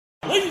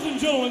Ladies and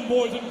gentlemen,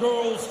 boys and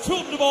girls,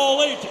 children of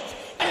all ages,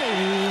 it's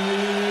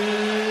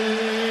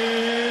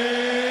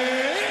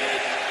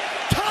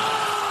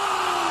time!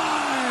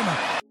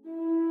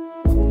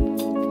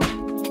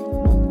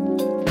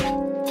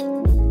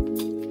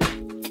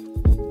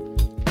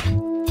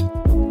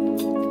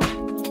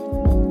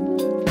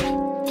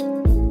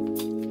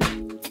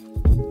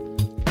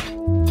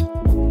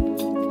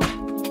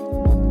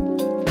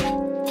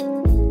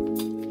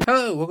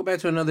 Hello, welcome back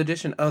to another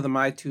edition of the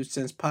My Two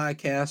Cents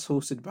podcast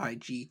hosted by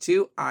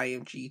G2. I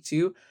am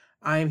G2.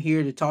 I am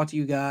here to talk to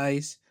you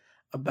guys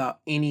about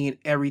any and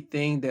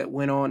everything that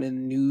went on in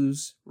the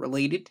news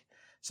related.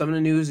 Some of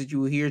the news that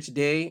you will hear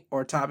today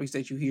or topics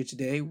that you hear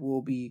today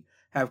will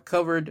have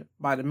covered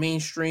by the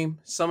mainstream.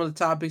 Some of the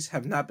topics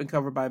have not been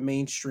covered by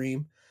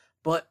mainstream,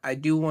 but I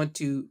do want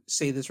to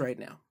say this right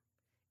now.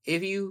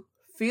 If you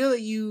feel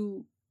that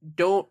you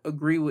don't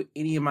agree with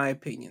any of my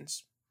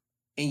opinions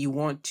and you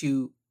want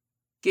to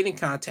get in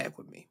contact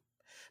with me,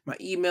 my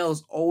email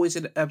is always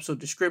in the episode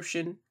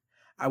description.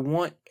 I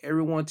want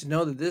everyone to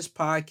know that this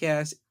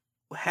podcast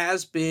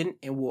has been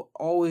and will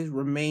always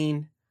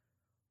remain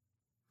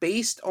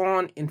based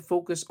on and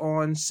focus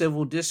on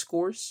civil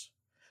discourse.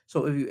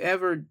 So if you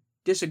ever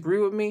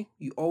disagree with me,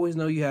 you always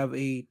know you have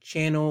a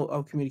channel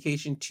of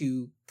communication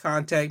to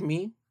contact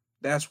me.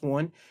 That's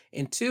one.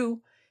 And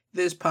two,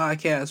 this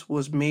podcast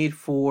was made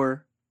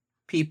for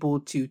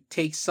people to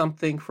take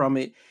something from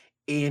it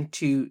and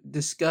to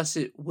discuss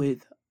it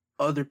with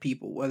other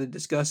people, whether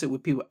discuss it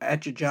with people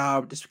at your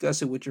job,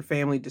 discuss it with your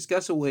family,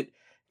 discuss it with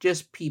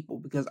just people,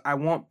 because I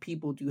want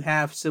people to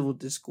have civil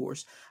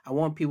discourse. I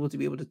want people to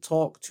be able to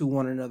talk to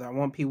one another. I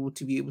want people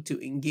to be able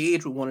to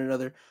engage with one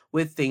another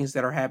with things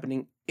that are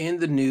happening in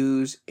the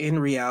news, in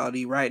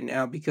reality right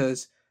now,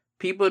 because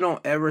people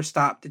don't ever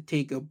stop to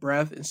take a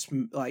breath and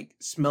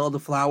smell the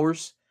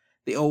flowers.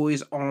 They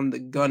always on the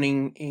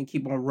gunning and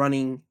keep on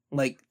running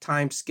like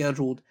time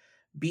scheduled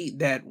beat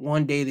that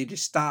one day they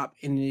just stop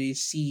and they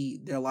see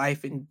their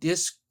life in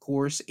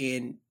discourse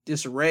and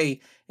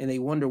disarray and they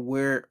wonder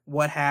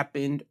what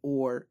happened,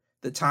 or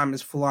the time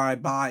is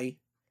flying by.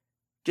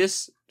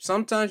 Just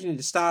sometimes you need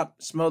to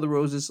stop, smell the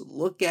roses,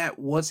 look at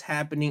what's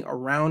happening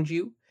around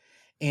you,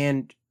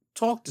 and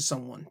talk to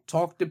someone,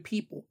 talk to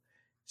people.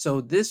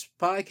 So this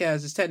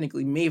podcast is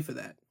technically made for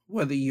that.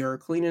 Whether you're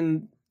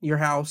cleaning your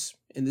house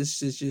and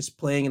this is just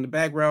playing in the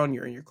background,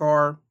 you're in your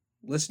car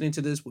listening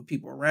to this with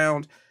people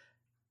around,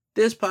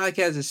 this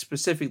podcast is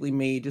specifically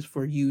made just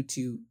for you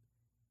to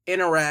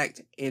interact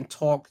and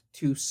talk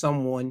to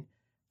someone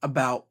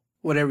about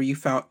whatever you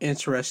found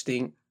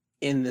interesting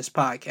in this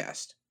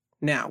podcast.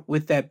 Now,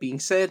 with that being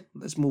said,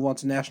 let's move on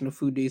to National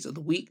Food Days of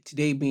the Week.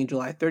 Today being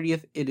July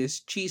 30th, it is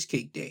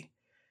Cheesecake Day.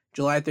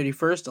 July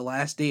 31st, the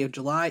last day of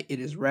July,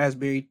 it is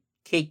Raspberry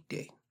Cake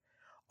Day.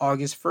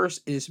 August 1st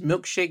is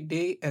Milkshake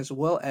Day, as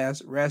well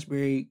as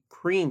Raspberry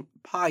Cream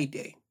Pie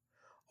Day.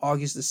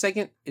 August the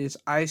 2nd is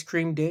Ice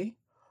Cream Day.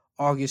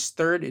 August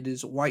 3rd, it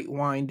is White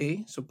Wine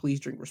Day, so please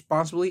drink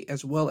responsibly,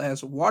 as well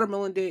as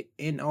Watermelon Day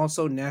and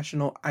also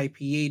National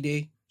IPA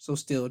Day. So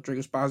still drink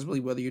responsibly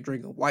whether you're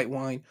drinking white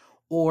wine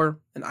or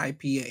an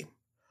IPA.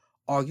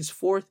 August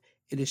 4th,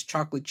 it is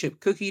Chocolate Chip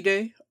Cookie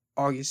Day.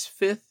 August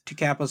 5th, to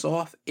cap us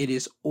off, it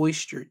is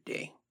Oyster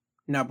Day.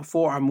 Now,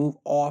 before I move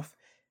off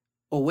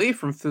away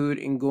from food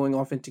and going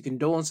off into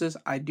condolences,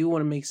 I do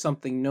want to make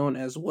something known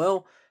as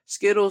well.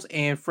 Skittles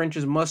and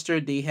French's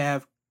Mustard, they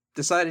have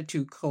decided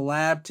to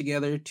collab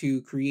together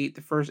to create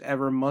the first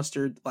ever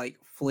mustard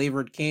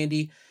flavored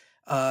candy.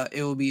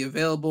 It will be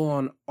available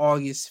on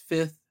August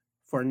 5th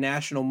for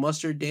National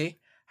Mustard Day.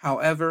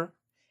 However,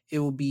 it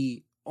will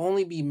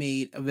only be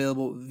made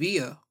available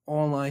via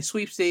online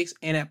sweepstakes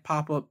and at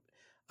pop-up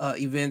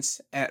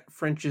events at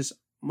French's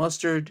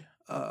Mustard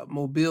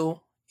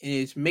Mobile.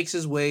 It makes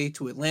its way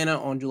to Atlanta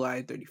on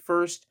July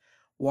 31st,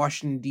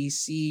 Washington,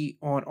 D.C.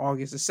 on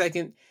August the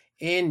 2nd,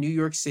 and New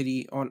York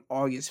City on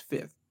August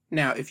 5th.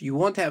 Now, if you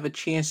want to have a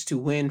chance to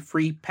win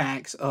free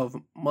packs of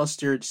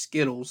mustard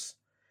Skittles,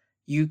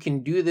 you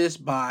can do this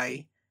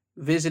by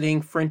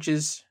visiting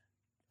French's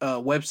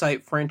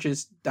website,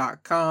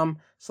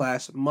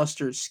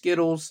 frenches.com/mustard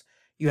Skittles.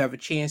 You have a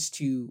chance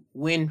to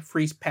win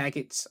free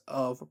packets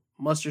of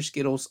mustard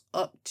Skittles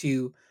up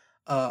to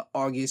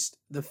August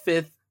the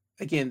 5th.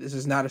 Again, this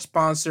is not a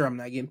sponsor. I'm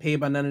not getting paid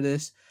by none of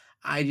this.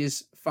 I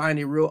just find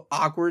it real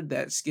awkward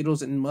that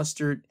Skittles and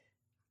mustard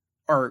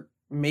are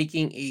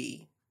making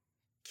a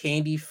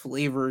candy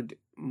flavored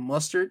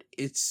mustard.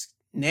 It's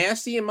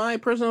nasty in my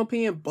personal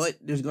opinion, but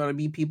there's going to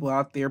be people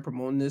out there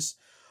promoting this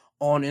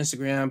on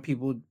Instagram,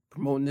 people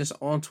promoting this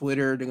on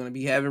Twitter. They're going to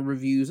be having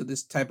reviews of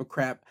this type of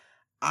crap.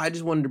 I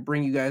just wanted to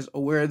bring you guys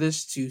aware of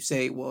this to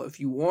say, well, if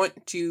you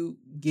want to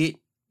get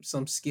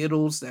some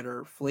Skittles that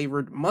are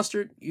flavored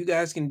mustard, you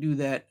guys can do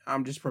that.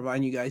 I'm just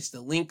providing you guys the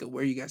link of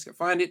where you guys can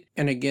find it.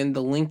 And again,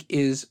 the link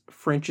is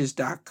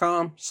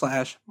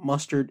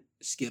frenches.com/mustard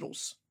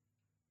Skittles.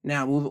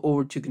 Now, moving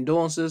over to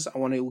condolences, I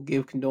want to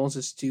give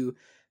condolences to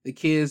the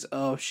kids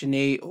of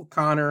Sinead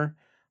O'Connor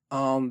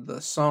The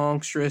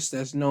songstress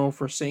that's known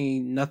for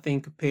singing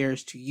Nothing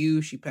Compares to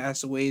You. She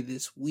passed away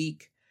this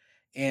week.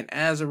 And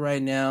as of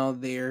right now,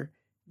 they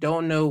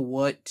don't know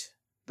what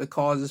the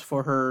cause is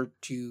for her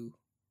to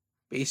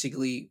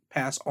basically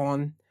pass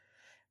on.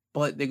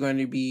 But they're going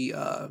to be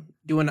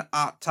doing an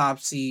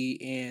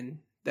autopsy, and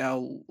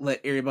that'll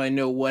let everybody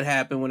know what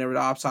happened whenever the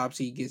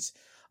autopsy gets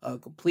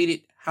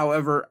completed.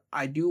 However,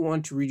 I do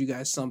want to read you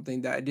guys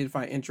something that I did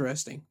find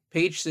interesting.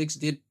 Page 6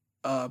 did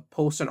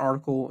post an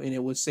article, and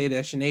it would say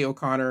that Sinead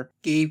O'Connor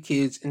gave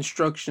kids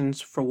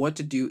instructions for what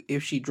to do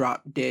if she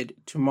dropped dead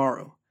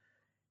tomorrow.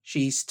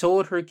 She's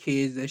told her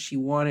kids that she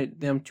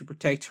wanted them to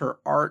protect her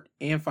art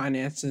and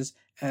finances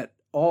at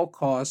all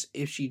costs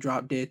if she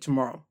dropped dead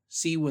tomorrow.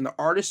 See, when the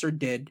artists are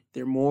dead,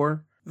 they're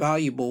more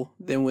valuable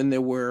than when they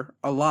were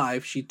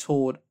alive, she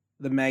told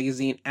the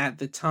magazine at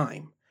the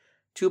time.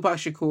 Tupac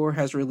Shakur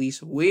has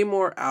released way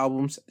more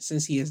albums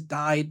since he has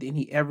died than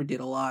he ever did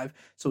alive,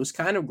 so it's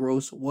kind of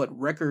gross what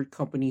record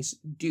companies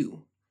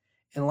do.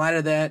 In light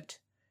of that,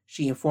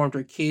 she informed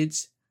her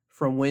kids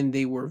from when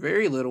they were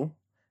very little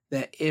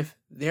that if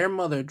their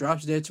mother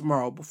drops dead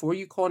tomorrow, before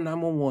you call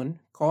 911,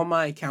 call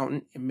my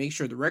accountant and make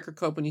sure the record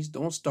companies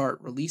don't start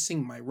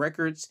releasing my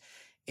records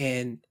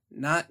and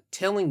not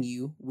telling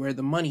you where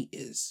the money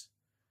is.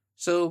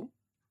 So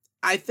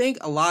I think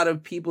a lot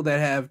of people that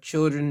have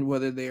children,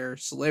 whether they're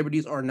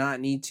celebrities or not,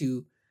 need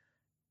to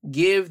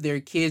give their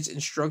kids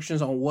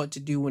instructions on what to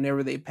do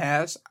whenever they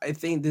pass. I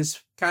think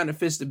this kind of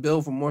fits the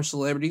bill for more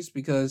celebrities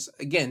because,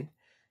 again,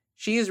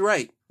 she is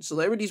right.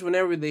 Celebrities,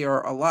 whenever they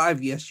are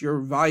alive, yes, you're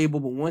valuable,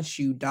 but once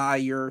you die,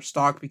 your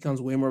stock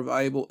becomes way more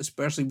valuable,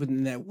 especially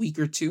within that week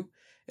or two.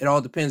 It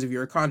all depends. If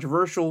you're a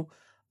controversial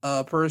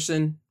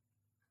person,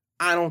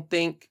 I don't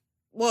think,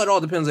 well, it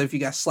all depends on if you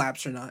got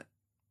slaps or not.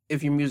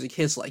 If your music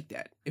hits like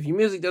that. If your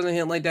music doesn't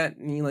hit like that,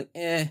 and you're like,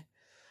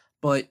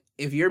 But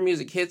if your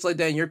music hits like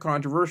that and you're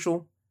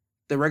controversial,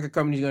 the record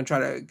company's going to try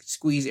to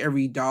squeeze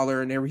every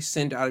dollar and every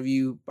cent out of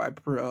you by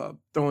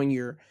throwing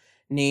your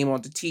name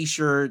onto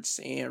t-shirts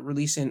and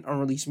releasing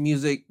unreleased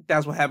music.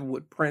 That's what happened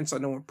with Prince. I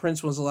know when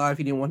Prince was alive,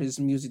 he didn't want his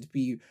music to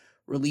be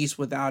released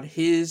without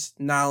his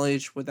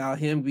knowledge, without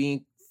him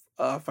being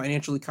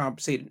financially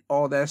compensated,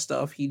 all that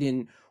stuff. He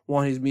didn't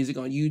want his music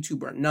on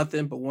YouTube or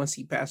nothing, but once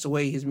he passed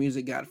away, his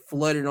music got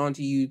flooded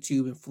onto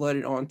YouTube and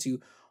flooded onto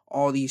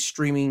all these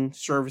streaming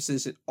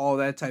services and all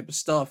that type of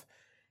stuff.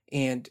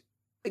 And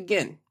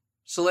again,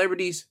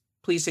 celebrities,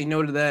 please say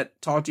no to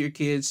that. Talk to your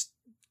kids,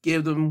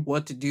 give them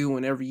what to do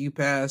whenever you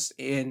pass,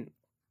 and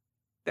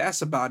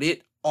that's about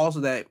it.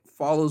 Also, that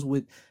follows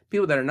with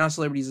people that are not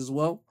celebrities as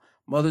well.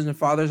 Mothers and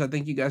fathers, I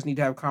think you guys need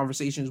to have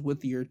conversations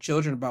with your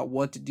children about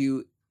what to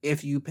do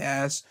if you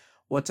pass,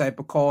 what type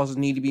of calls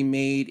need to be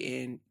made,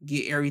 and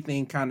get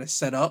everything kind of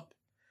set up.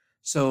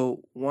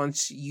 So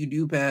once you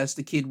do pass,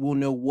 the kid will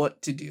know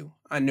what to do.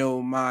 I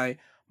know my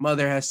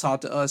mother has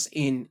talked to us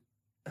in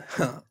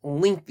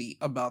lengthy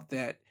about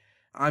that.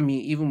 I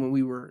mean, even when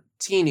we were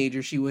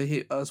teenagers, she would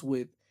hit us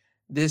with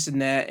this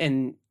and that.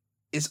 And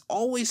it's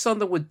always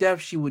something with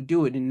death, she would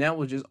do it. And that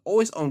was just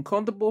always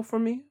uncomfortable for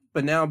me.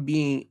 But now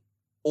being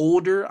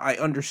older, I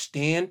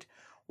understand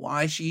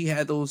why she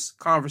had those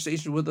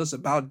conversations with us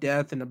about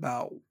death and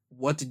about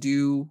what to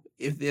do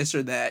if this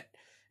or that,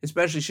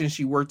 especially since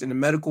she worked in the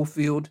medical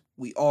field.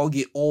 We all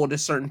get old at a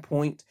certain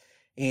point,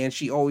 and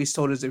she always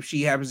told us if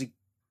she happens to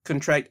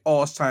contract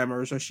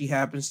Alzheimer's or she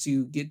happens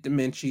to get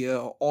dementia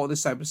or all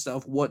this type of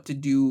stuff, what to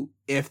do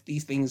if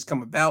these things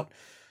come about.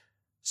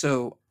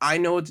 So I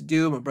know what to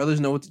do. My brothers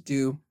know what to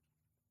do.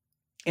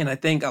 And I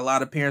think a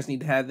lot of parents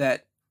need to have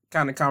that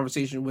kind of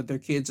conversation with their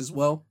kids as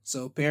well.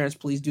 So parents,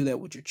 please do that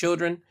with your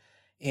children.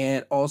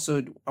 And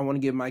also, I want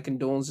to give my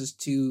condolences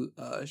to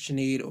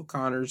Sinead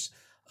O'Connor's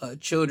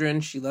children.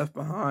 She left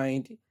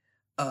behind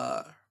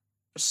a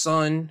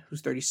son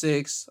who's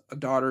 36, a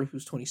daughter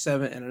who's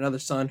 27, and another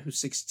son who's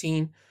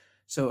 16.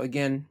 So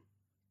again,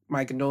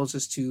 my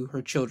condolences to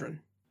her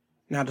children.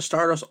 Now, to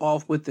start us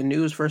off with the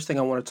news, first thing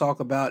I want to talk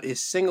about is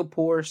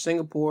Singapore.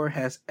 Singapore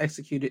has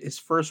executed its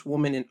first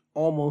woman in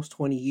almost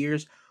 20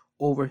 years,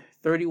 over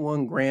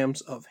 31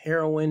 grams of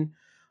heroin.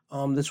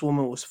 This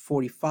woman was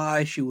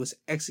 45. She was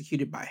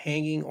executed by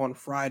hanging on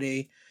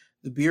Friday.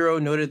 The Bureau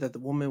noted that the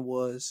woman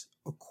was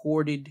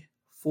accorded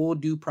full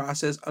due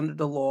process under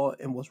the law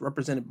and was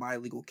represented by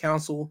legal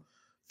counsel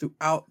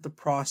throughout the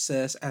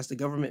process as the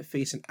government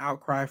faced an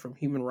outcry from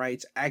human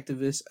rights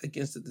activists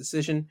against the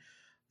decision.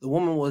 The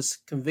woman was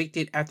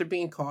convicted after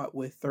being caught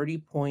with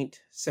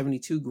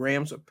 30.72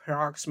 grams,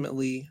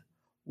 approximately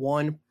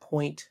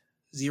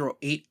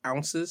 1.08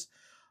 ounces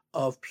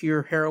of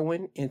pure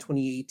heroin in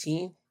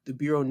 2018. The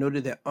Bureau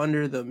noted that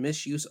under the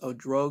Misuse of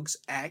Drugs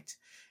Act,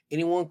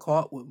 anyone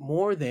caught with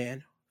more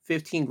than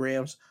 15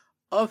 grams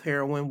of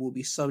heroin will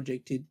be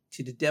subjected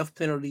to the death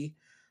penalty.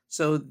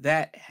 So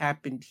that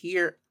happened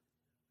here.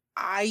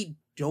 I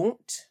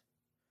don't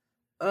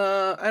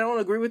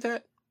agree with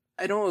that.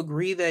 I don't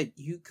agree that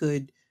you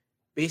could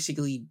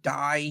basically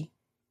die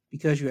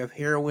because you have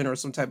heroin or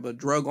some type of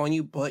drug on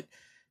you, but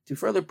To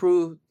further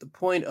prove the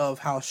point of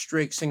how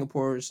strict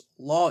Singapore's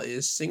law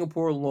is,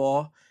 Singapore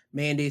law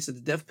mandates that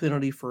the death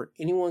penalty for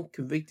anyone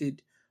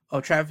convicted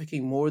of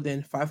trafficking more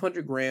than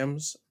 500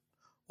 grams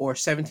or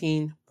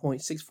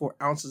 17.64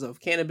 ounces of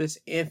cannabis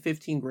and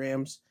 15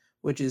 grams,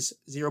 which is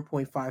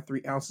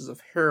 0.53 ounces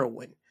of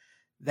heroin.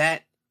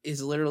 That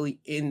is literally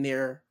in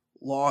their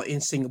law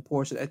in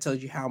Singapore, so that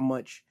tells you how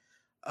much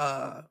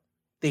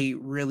they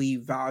really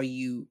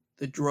value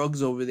the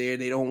drugs over there.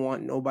 They don't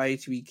want nobody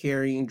to be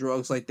carrying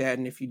drugs like that,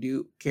 and if you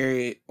do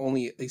carry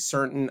only a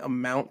certain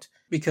amount,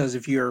 because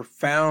if you're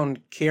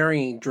found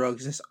carrying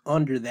drugs that's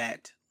under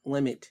that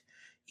limit,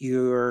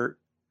 your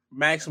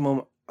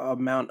maximum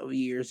amount of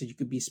years that you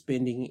could be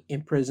spending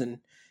in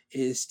prison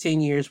is 10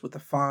 years with a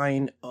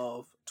fine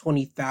of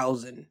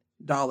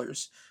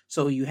 $20,000.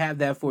 So you have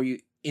that for you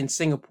in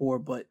Singapore.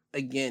 But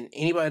again,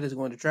 anybody that's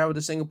going to travel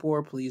to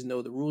Singapore, please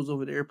know the rules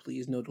over there.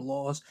 Please know the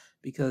laws,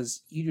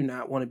 because you do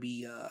not want to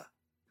be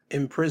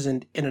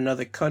imprisoned in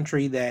another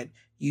country that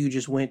you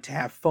just went to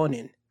have fun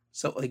in.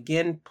 So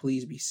again,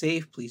 please be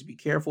safe. Please be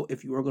careful.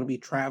 If you are going to be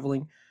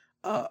traveling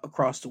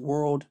across the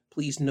world,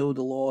 please know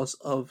the laws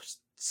of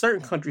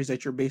certain countries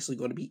that you're basically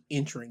going to be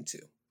entering to.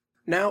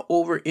 Now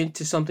over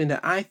into something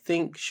that I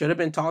think should have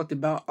been talked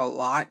about a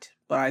lot,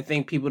 but I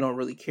think people don't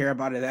really care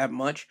about it that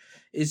much,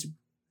 is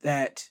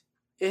that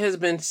it has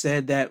been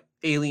said that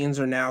aliens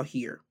are now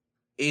here.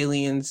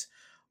 Aliens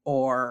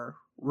are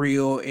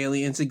real,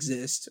 aliens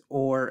exist,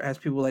 or as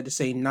people like to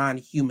say,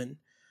 non-human.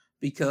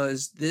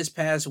 Because this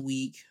past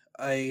week,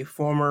 a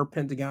former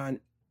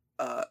Pentagon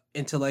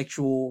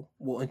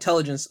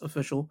intelligence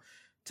official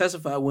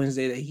testified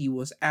Wednesday that he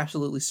was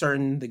absolutely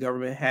certain the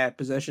government had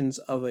possessions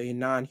of a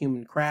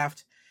non-human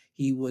craft.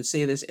 He would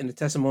say this in a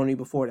testimony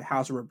before the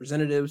House of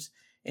Representatives,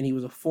 and he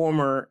was a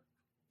former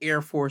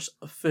Air Force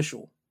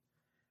official.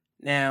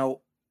 Now,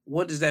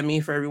 what does that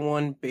mean for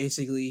everyone?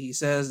 Basically, he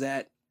says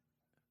that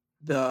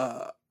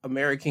the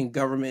American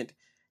government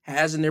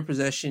has in their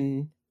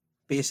possession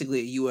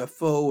basically a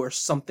UFO or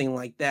something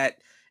like that,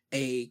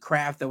 a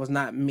craft that was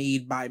not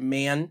made by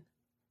man.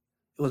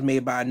 It was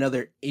made by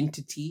another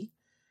entity.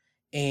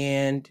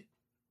 And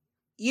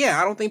yeah,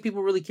 I don't think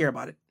people really care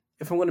about it.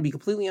 If I'm going to be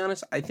completely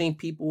honest, I think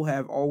people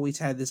have always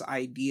had this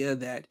idea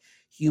that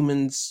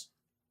humans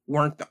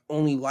weren't the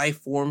only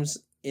life forms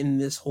in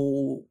this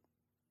whole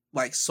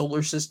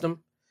solar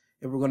system,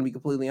 if we're going to be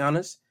completely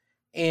honest.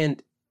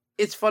 And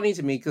it's funny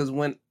to me because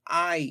when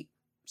I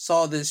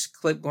saw this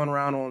clip going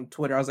around on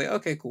Twitter, I was like,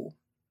 okay, cool.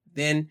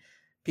 Then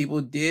people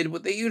did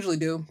what they usually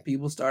do.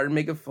 People started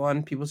making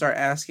fun. People started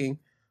asking,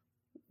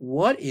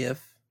 what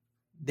if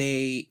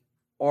they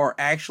are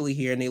actually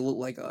here and they look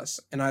like us?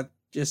 And I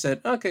just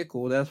said, okay,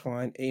 cool, that's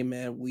fine.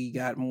 Amen. We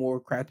got more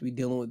crap to be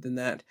dealing with than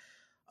that.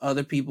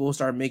 Other people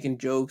started making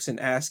jokes and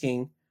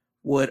asking,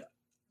 would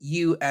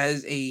you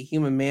as a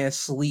human man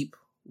sleep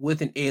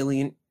with an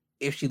alien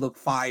if she looked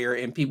fire?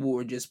 And people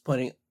were just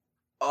putting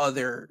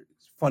other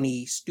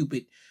funny,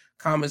 stupid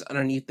comments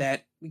underneath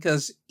that,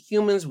 because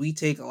humans, we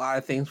take a lot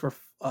of things for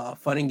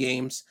fun and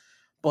games.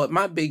 But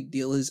my big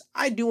deal is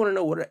I do want to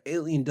know what an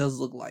alien does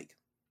look like.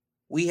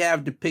 We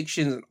have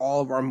depictions in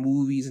all of our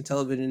movies and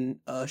television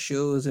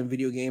shows and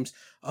video games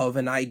of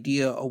an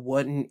idea of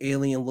what an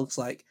alien looks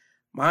like.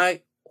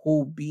 My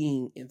whole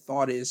being and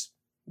thought is,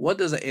 what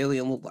does an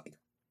alien look like?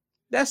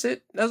 That's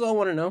it. That's all I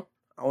want to know.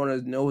 I want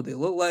to know what they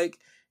look like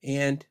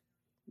and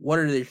what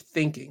are they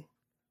thinking.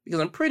 Because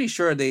I'm pretty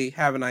sure they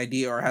have an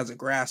idea or has a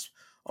grasp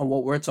on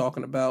what we're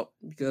talking about.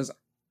 Because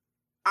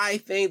I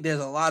think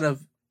there's a lot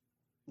of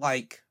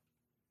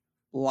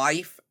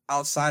life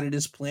outside of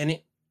this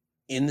planet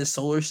in the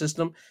solar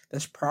system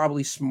that's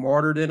probably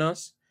smarter than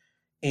us.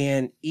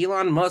 And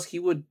Elon Musk, he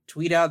would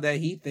tweet out that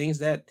he thinks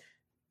that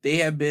they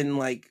have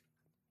been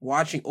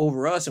watching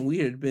over us and we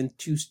had been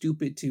too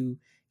stupid to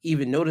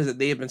even notice that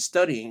they have been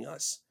studying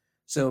us.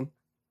 So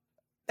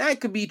that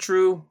could be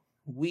true.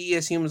 We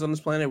as humans on this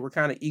planet, we're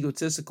kind of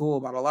egotistical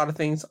about a lot of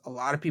things. A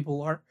lot of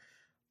people are.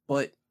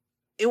 But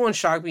it wouldn't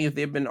shock me if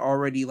they've been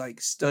already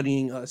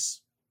studying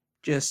us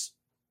just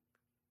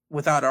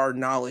without our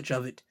knowledge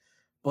of it.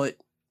 But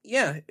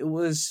yeah, it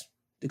was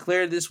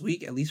declared this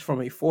week, at least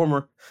from a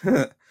former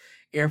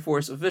Air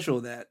Force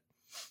official, that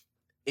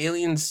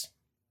aliens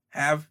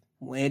have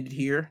landed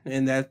here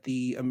and that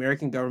the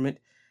American government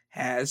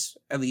has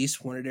at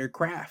least one of their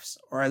crafts,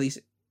 or at least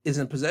is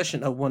in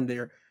possession of one of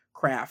their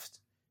crafts.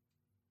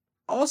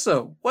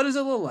 Also, what does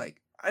it look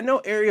like? I know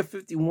Area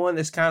 51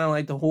 is kind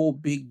of the whole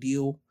big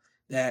deal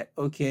that,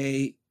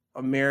 okay,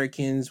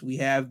 Americans, we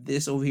have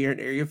this over here in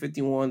Area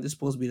 51. This is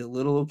supposed to be the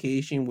little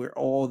location where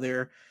all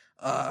their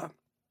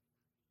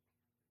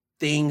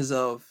things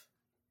of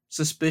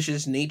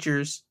suspicious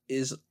natures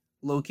is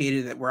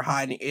located, that we're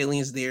hiding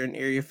aliens there in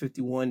Area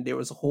 51. There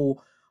was a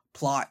whole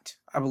plot,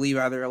 I believe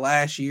either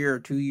last year or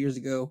 2 years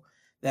ago,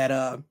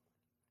 that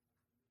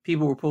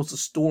people were supposed to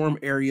storm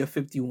Area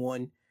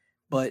 51,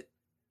 but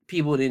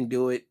people didn't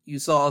do it. You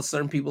saw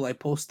certain people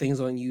post things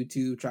on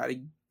YouTube, try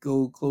to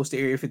go close to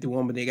Area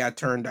 51, but they got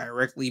turned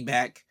directly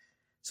back.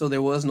 So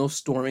there was no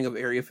storming of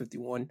Area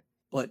 51.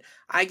 But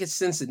I can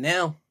sense it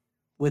now,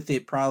 with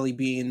it probably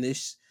being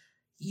this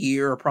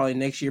year or probably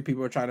next year.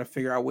 People are trying to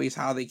figure out ways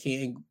how they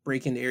can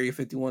break into Area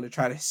 51 to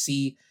try to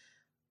see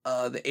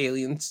the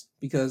aliens.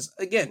 Because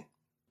again,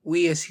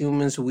 we as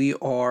humans, we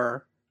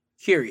are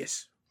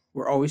curious.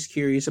 We're always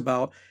curious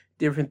about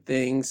different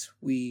things.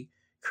 We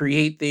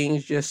create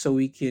things just so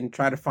we can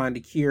try to find a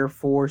cure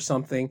for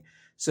something.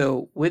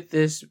 So with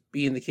this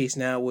being the case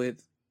now,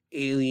 with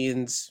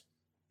aliens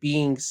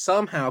being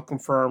somehow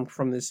confirmed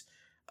from this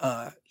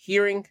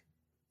hearing,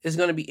 it's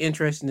going to be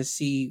interesting to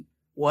see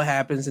what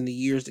happens in the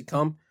years to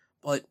come.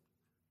 But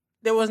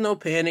there was no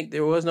panic,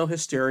 there was no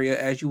hysteria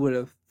as you would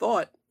have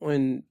thought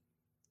when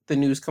the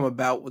news come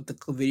about with the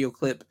video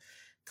clip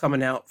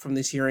coming out from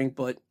this hearing.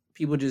 But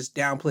people just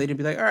downplayed it and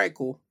be like, all right,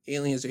 cool,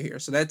 aliens are here.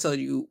 So that tells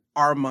you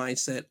our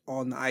mindset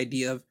on the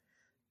idea of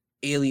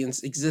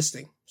aliens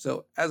existing.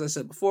 So as I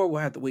said before,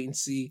 we'll have to wait and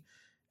see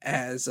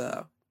as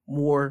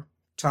more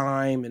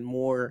time and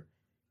more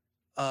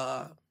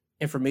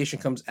information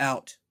comes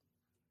out,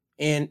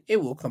 and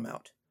it will come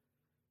out.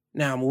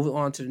 Now, moving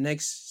on to the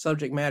next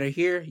subject matter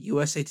here,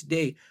 USA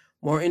Today.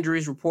 More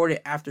injuries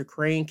reported after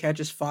crane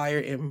catches fire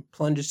and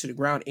plunges to the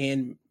ground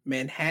in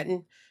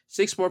Manhattan.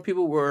 6 more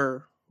people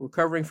were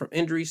recovering from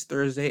injuries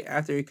Thursday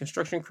after a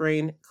construction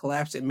crane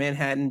collapsed in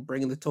Manhattan,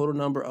 bringing the total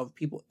number of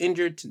people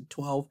injured to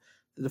 12,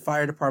 the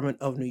Fire Department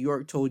of New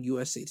York told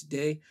USA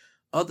Today.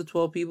 Of the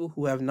 12 people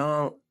who have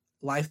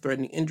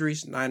non-life-threatening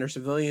injuries, 9 are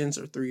civilians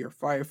or 3 are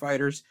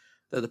firefighters.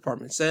 The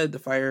department said. The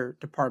fire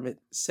department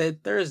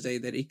said Thursday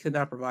that it could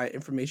not provide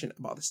information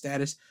about the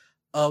status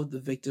of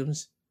the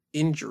victims'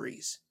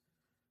 injuries.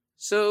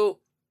 So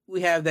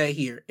we have that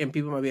here, and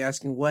people might be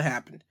asking what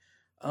happened.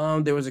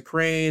 There was a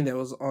crane that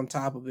was on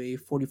top of a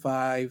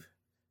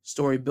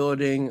 45-story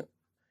building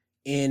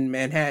in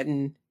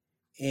Manhattan,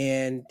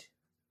 and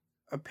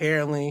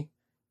apparently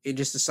it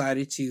just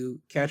decided to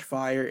catch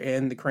fire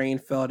and the crane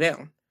fell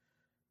down.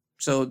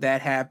 So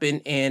that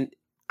happened, and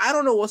I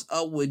don't know what's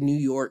up with New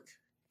York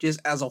just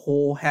as a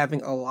whole,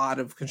 having a lot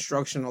of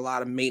construction, a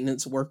lot of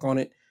maintenance work on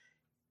it.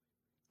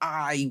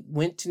 I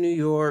went to New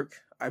York.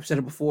 I've said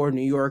it before,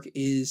 New York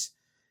is,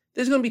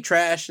 there's going to be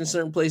trash in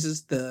certain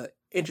places. The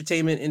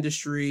entertainment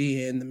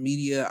industry and the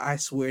media, I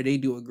swear they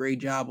do a great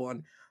job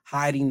on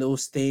hiding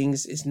those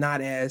things. It's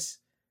not as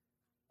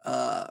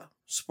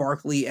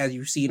sparkly as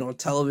you see it on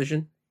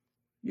television.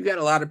 You got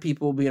a lot of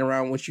people being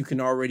around, which you can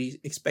already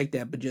expect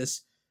that, but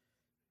just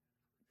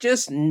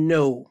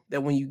know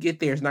that when you get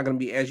there, it's not going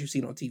to be as you see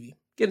it on TV.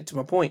 Getting to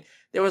my point,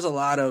 there was a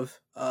lot of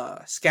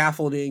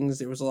scaffoldings.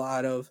 There was a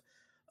lot of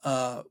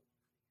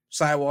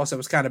sidewalks that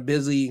was kind of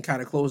busy and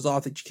kind of closed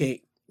off that you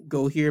can't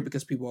go here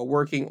because people are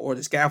working, or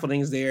the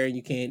scaffolding's there and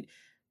you can't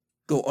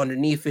go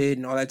underneath it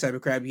and all that type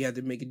of crap. You have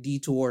to make a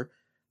detour.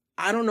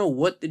 I don't know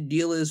what the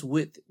deal is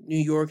with New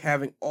York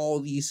having all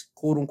these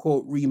quote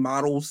unquote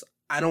remodels.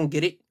 I don't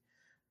get it,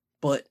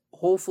 but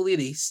hopefully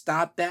they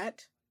stop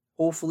that.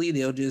 Hopefully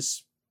they'll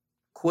just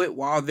quit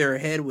while they're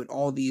ahead with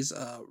all these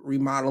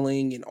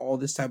remodeling and all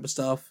this type of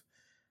stuff.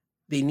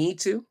 They need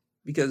to,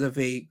 because if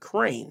a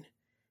crane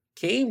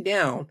came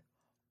down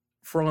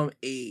from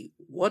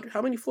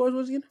how many floors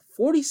was it again?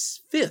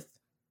 45th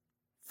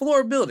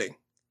floor building.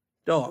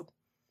 Dog,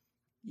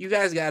 you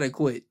guys gotta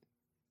quit.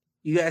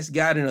 You guys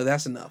gotta know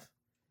that's enough.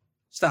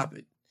 Stop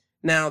it.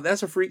 Now,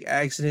 that's a freak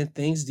accident.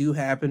 Things do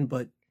happen,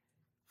 but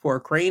for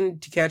a crane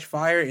to catch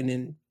fire and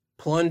then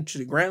plunge to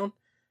the ground,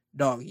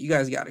 dog, you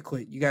guys gotta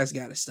quit. You guys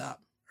gotta stop.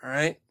 All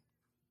right?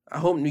 I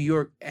hope New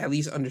York at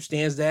least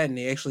understands that and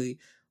they actually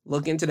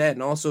look into that.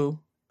 And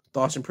also,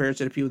 thoughts and prayers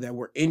to the people that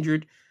were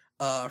injured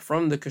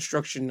from the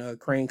construction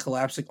crane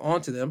collapsing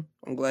onto them.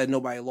 I'm glad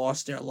nobody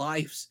lost their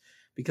lives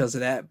because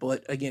of that.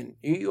 But again,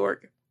 New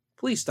York,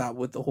 please stop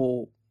with the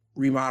whole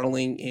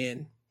remodeling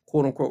and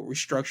quote unquote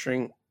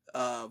restructuring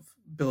of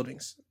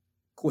buildings.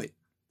 Quit.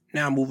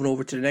 Now moving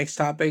over to the next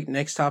topic.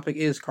 Next topic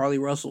is Carlee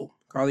Russell.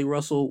 Carlee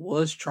Russell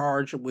was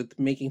charged with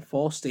making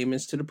false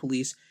statements to the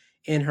police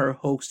in her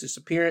hoax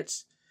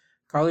disappearance.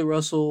 Carlee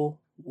Russell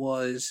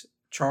was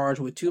charged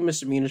with 2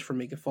 misdemeanors for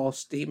making false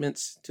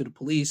statements to the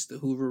police. The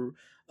Hoover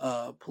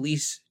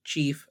police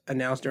chief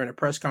announced during a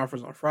press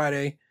conference on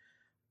Friday.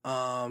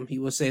 He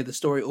will say the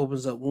story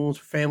opens up wounds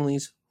for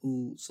families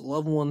whose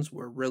loved ones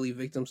were really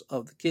victims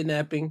of the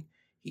kidnapping.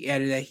 He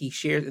added that he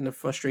shared in the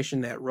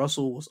frustration that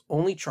Russell was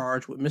only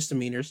charged with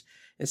misdemeanors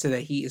and said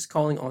that he is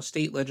calling on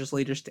state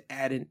legislators to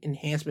add an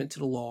enhancement to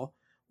the law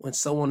when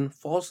someone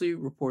falsely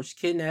reports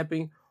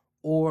kidnapping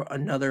or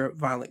another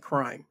violent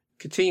crime.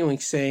 Continuing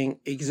saying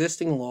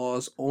existing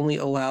laws only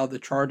allow the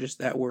charges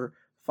that were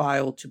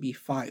filed to be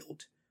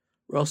filed.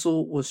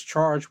 Russell was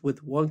charged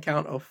with 1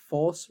 count of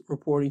false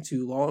reporting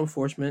to law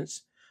enforcement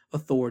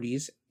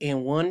authorities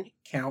and 1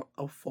 count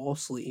of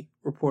falsely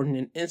reporting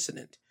an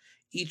incident.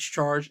 Each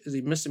charge is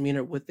a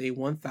misdemeanor with a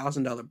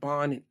 $1,000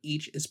 bond, and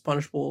each is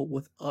punishable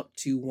with up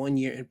to 1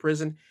 year in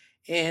prison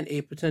and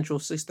a potential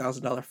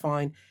 $6,000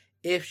 fine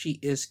if she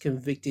is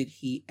convicted,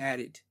 he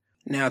added.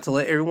 Now, to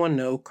let everyone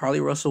know,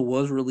 Carlee Russell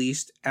was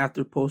released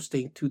after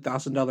posting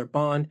 $2,000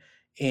 bond,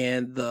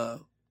 and the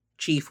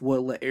Chief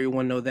will let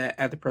everyone know that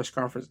at the press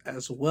conference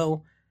as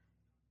well.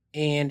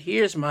 And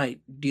here's my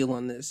deal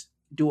on this.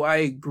 Do I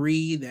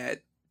agree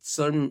that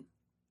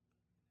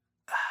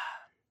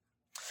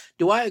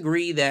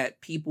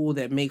people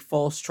that make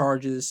false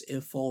charges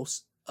and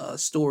false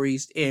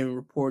stories and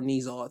reporting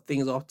these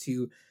things off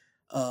to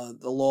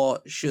the law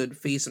should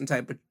face some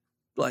type of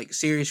like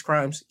serious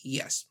crimes?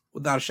 Yes,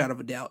 without a shadow of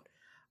a doubt.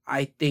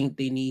 I think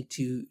they need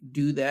to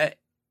do that,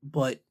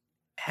 but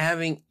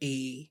having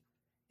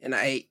and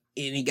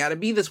it got to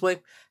be this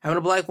way. Having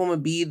a black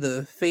woman be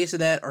the face of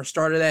that or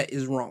start of that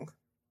is wrong.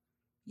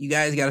 You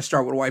guys got to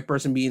start with a white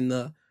person being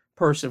the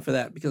person for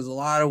that, because a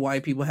lot of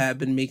white people have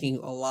been making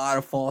a lot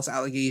of false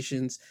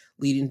allegations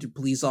leading to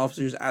police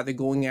officers either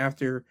going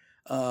after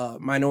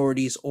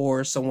minorities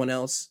or someone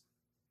else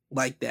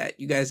like that.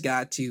 You guys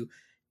got to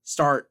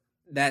start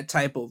that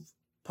type of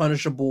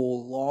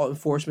punishable law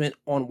enforcement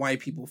on white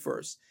people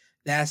first.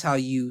 That's how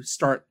you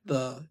start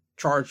the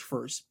charge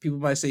first. People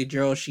might say,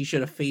 Gerald, she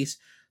should have faced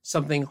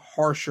something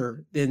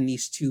harsher than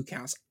these 2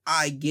 counts.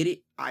 I get it.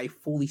 I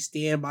fully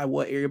stand by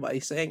what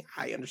everybody's saying.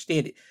 I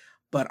understand it.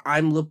 But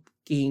I'm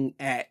looking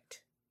at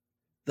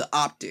the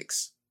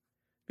optics.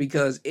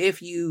 Because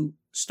if you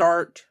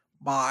start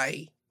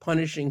by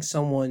punishing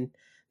someone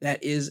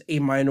that is a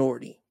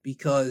minority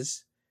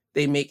because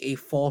they make a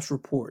false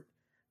report,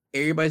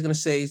 everybody's going to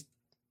say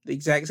the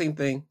exact same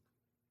thing.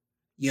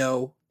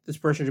 Yo, this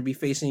person should be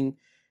facing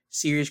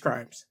serious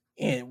crimes.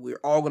 And we're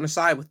all going to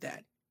side with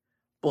that.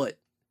 But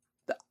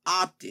the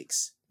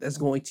optics that's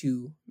going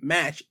to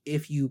match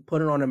if you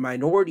put it on a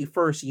minority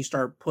first and you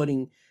start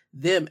putting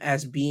them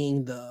as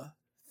being the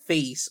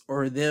face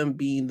or them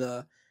being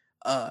the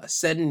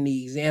setting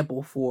the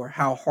example for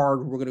how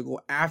hard we're going to go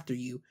after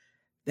you,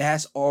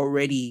 that's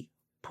already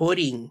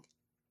putting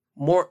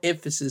more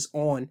emphasis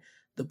on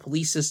the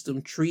police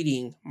system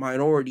treating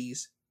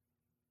minorities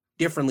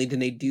differently than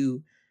they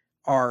do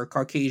our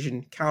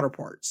Caucasian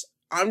counterparts.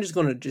 I'm just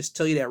going to just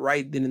tell you that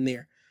right then and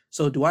there.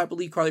 So do I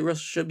believe Carly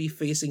Russell should be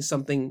facing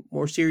something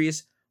more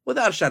serious?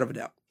 Without a shadow of a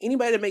doubt.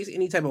 Anybody that makes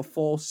any type of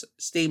false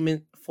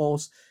statement,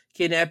 false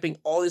kidnapping,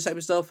 all this type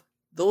of stuff,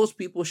 those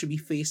people should be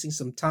facing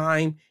some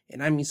time.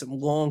 And I mean some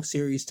long,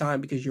 serious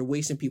time, because you're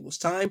wasting people's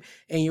time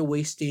and you're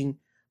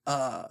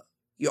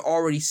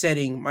already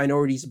setting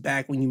minorities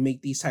back when you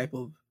make these type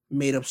of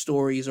made up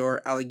stories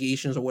or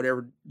allegations or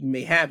whatever you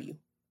may have you.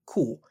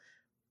 Cool.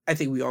 I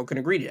think we all can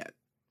agree to that.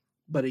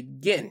 But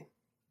again,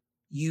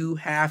 you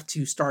have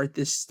to start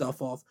this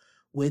stuff off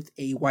with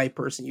a white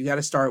person. You got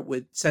to start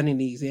with setting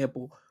the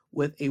example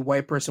with a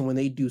white person when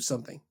they do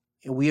something.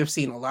 And we have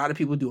seen a lot of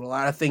people do a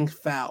lot of things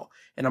foul.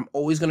 And I'm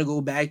always going to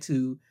go back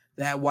to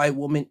that white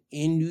woman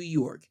in New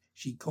York.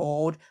 She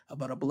called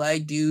about a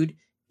black dude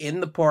in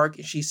the park,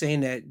 and she's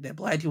saying that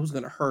black dude was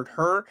going to hurt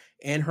her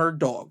and her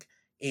dog.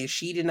 And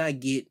she did not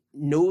get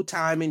no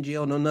time in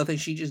jail, no nothing.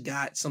 She just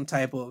got some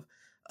type of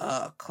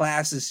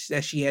classes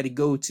that she had to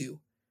go to.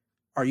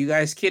 Are you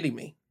guys kidding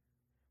me?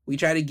 We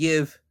try to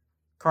give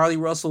Carly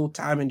Russell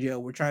time in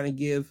jail. We're trying to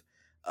give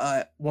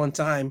one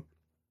time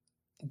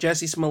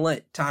Jussie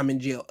Smollett time in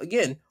jail.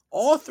 Again,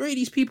 all 3 of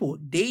these people,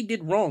 they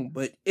did wrong.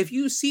 But if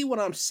you see what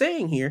I'm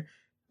saying here,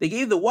 they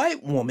gave the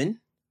white woman,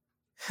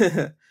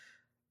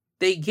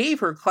 they gave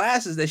her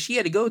classes that she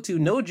had to go to,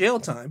 no jail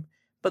time.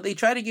 But they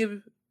try to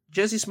give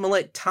Jussie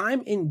Smollett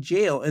time in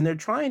jail, and they're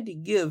trying to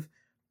give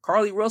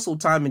Carly Russell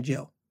time in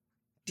jail.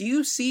 Do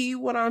you see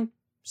what I'm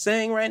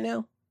saying right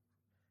now?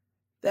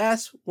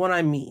 That's what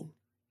I mean.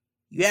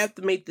 You have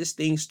to make this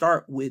thing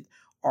start with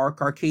our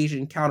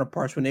Caucasian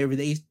counterparts whenever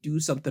they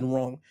do something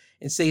wrong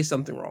and say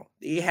something wrong.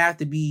 They have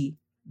to be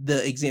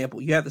the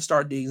example. You have to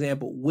start the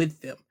example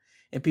with them.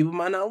 And people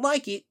might not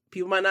like it.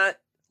 People might not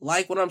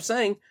like what I'm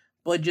saying,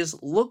 but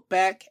just look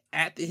back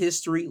at the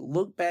history.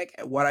 Look back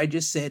at what I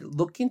just said.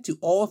 Look into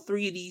all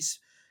 3 of these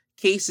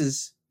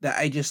cases that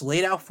I just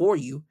laid out for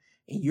you,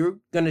 and you're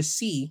going to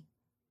see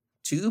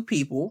 2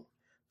 people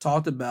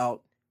talked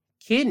about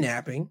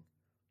kidnapping.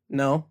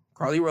 No,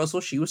 Carly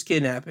Russell, she was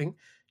kidnapping.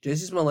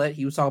 Jussie Smollett,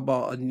 he was talking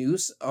about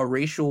a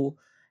racial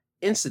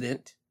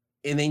incident.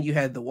 And then you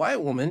had the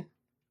white woman.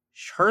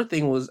 Her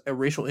thing was a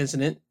racial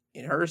incident,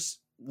 and hers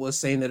was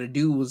saying that a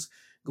dude was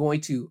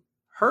going to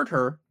hurt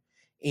her.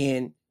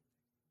 And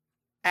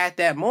at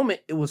that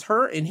moment, it was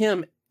her and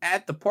him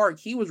at the park.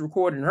 He was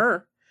recording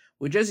her.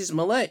 With Jussie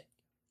Smollett,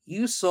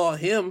 you saw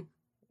him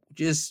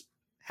just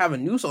have a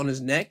noose on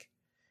his neck,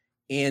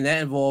 and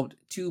that involved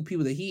 2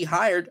 people that he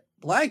hired,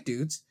 black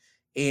dudes.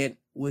 And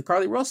with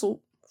Carly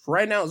Russell, for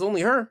right now, it's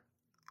only her.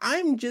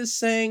 I'm just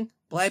saying,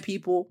 black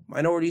people,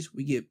 minorities,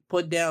 we get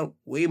put down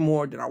way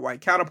more than our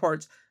white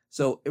counterparts.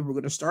 So if we're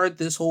going to start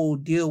this whole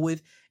deal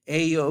with,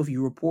 if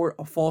you report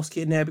a false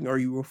kidnapping or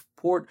you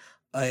report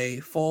a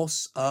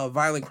false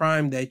violent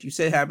crime that you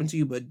said happened to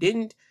you but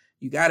didn't,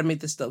 you got to make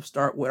this stuff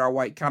start with our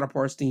white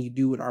counterparts than you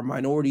do with our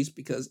minorities.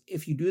 Because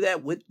if you do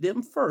that with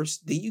them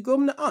first, then you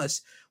go to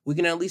us, we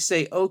can at least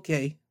say,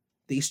 okay,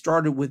 they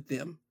started with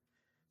them.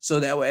 So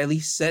that will at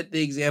least set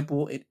the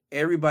example, and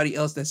everybody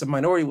else that's a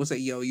minority will say,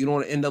 yo, you don't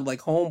want to end up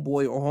like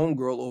homeboy or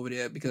homegirl over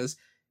there, because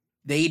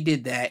They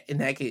did that, and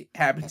that could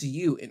happen to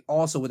you. And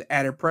also with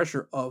added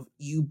pressure of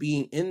you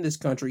being in this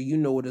country, you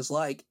know what it's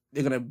like.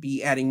 They're going to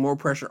be adding more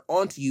pressure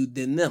onto you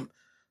than them.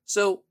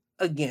 So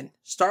again,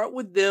 start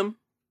with them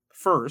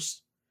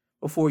first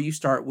before you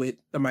start with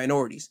the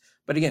minorities.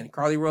 But again,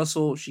 Carly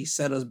Russell, she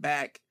set us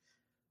back.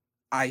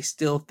 I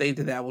still think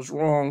that was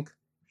wrong.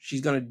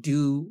 She's going to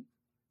do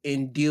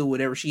and deal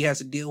whatever she has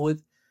to deal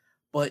with.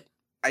 But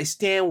I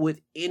stand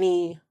with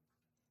any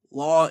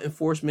law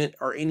enforcement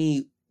or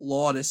any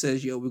law that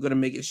says, we're going to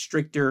make it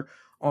stricter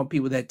on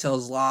people that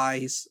tells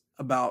lies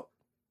about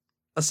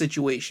a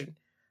situation.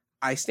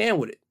 I stand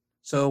with it.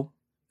 So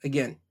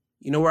again,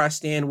 you know where I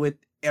stand with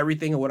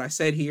everything of what I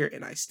said here,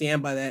 and I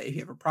stand by that. If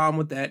you have a problem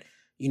with that,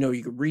 you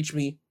can reach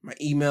me. My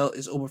email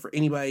is open for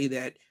anybody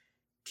that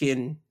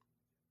can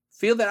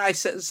feel that I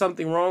said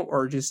something wrong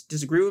or just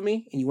disagree with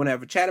me and you want to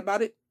have a chat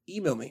about it.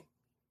 Email me.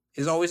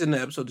 It's always in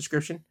the episode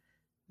description.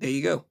 There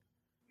you go.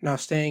 Now,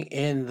 staying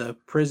in the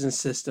prison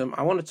system,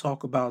 I want to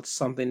talk about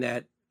something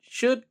that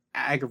should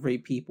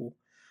aggravate people.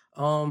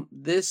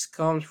 This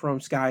comes from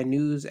Sky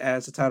News,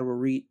 as the title will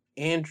read.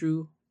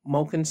 Andrew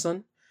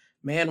Mokinson,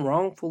 man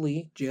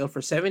wrongfully jailed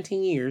for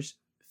 17 years,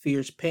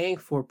 fears paying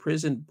for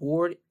prison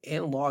board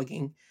and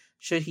logging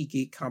should he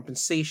get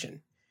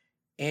compensation.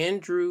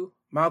 Andrew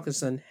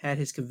Malkinson had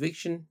his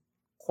conviction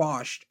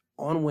quashed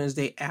on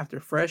Wednesday after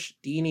fresh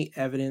DNA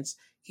evidence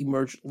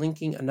emerged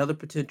linking another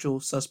potential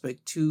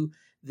suspect to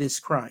this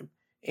crime.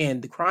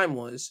 And the crime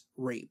was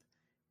rape.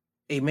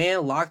 A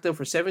man locked up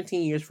for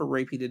 17 years for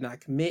rape he did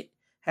not commit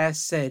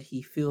has said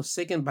he feels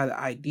sickened by the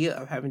idea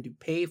of having to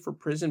pay for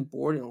prison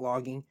board and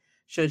logging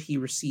should he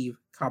receive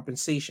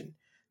compensation.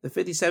 The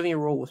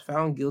 57-year-old was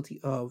found guilty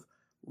of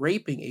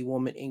raping a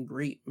woman in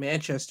Great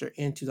Manchester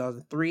in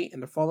 2003,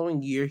 and the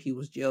following year he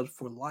was jailed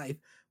for life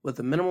with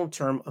a minimum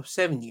term of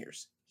 7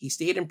 years. He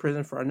stayed in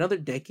prison for another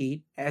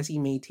decade as he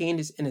maintained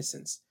his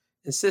innocence,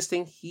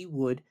 insisting he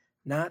would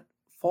not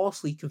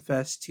falsely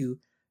confess to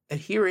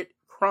adherent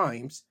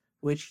crimes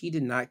which he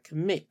did not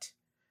commit.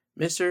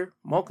 Mr.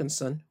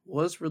 Malkinson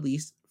was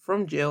released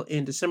from jail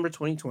in December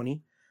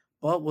 2020,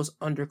 but was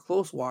under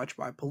close watch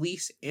by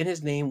police, and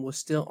his name was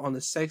still on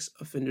the sex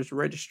offenders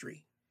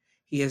registry.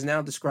 He has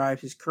now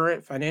described his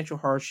current financial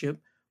hardship,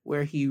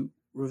 where he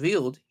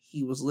revealed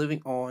he was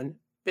living on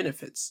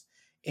benefits,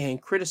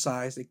 and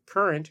criticized the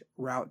current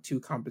route to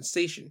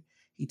compensation.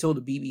 He told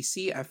the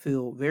BBC, "I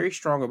feel very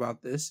strong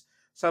about this.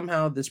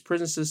 Somehow this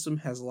prison system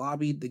has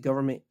lobbied the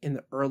government in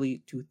the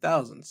early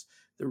 2000s.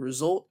 The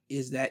result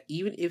is that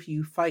even if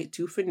you fight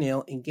tooth and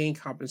nail and gain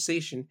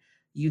compensation,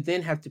 you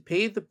then have to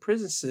pay the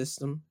prison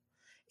system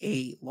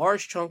a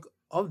large chunk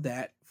of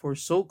that for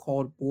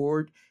so-called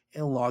board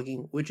and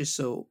logging, which is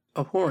so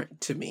abhorrent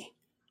to me.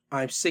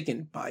 I'm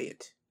sickened by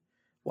it."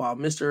 While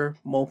Mr.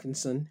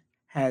 Mulkinson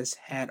has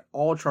had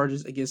all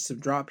charges against him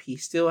dropped, he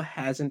still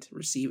hasn't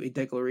received a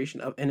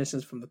declaration of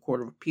innocence from the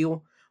Court of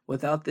Appeal.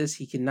 Without this,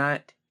 he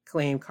cannot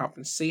claim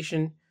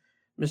compensation.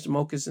 Mr.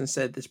 Mulkinson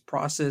said this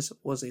process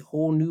was a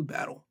whole new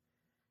battle.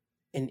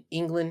 In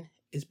England,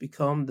 it's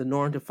become the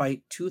norm to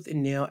fight tooth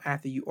and nail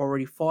after you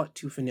already fought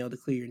tooth and nail to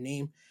clear your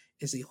name.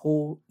 It's a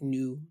whole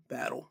new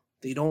battle.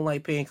 They don't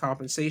like paying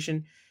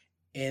compensation,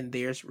 and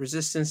there's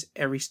resistance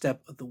every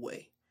step of the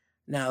way.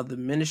 Now, the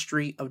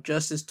Ministry of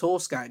Justice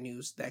told Sky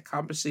News that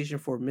compensation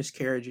for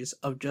miscarriages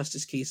of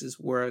justice cases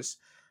was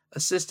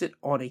assisted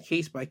on a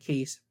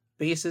case-by-case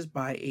basis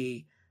by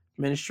a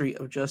Ministry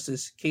of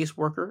Justice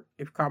caseworker.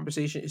 If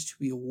compensation is to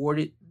be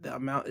awarded, the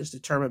amount is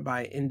determined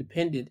by an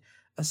independent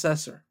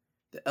assessor.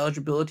 The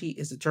eligibility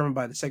is determined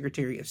by the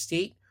Secretary of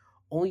State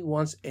only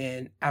once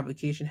an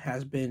application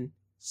has been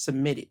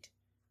submitted.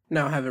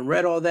 Now, having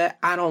read all that,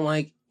 I don't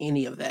like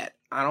any of that.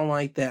 I don't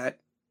like that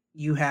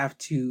you have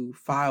to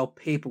file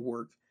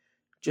paperwork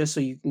just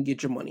so you can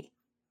get your money.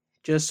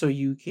 Just so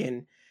you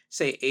can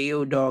say,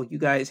 "Ayo, dog, you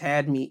guys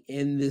had me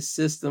in this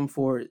system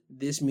for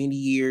this many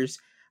years.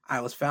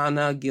 I was found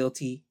out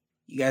guilty.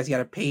 You guys got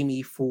to pay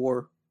me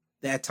for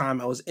that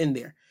time I was in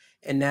there."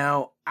 And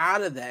now,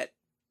 out of that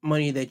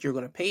money that you're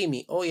going to pay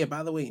me, oh yeah,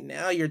 by the way,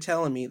 now you're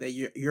telling me that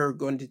you're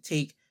going to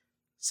take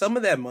some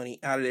of that money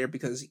out of there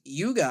because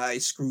you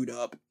guys screwed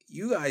up.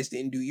 You guys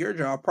didn't do your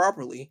job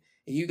properly.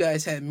 And you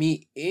guys had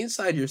me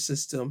inside your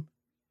system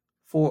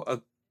for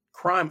a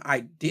crime I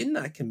did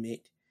not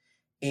commit.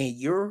 And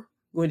you're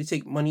going to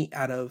take money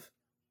out of,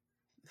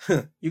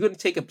 you're going to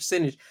take a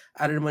percentage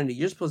out of the money that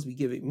you're supposed to be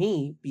giving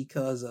me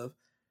because of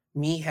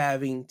me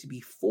having to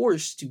be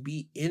forced to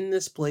be in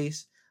this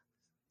place,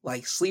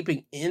 like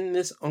sleeping in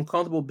this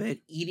uncomfortable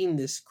bed, eating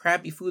this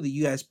crappy food that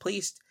you guys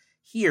placed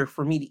here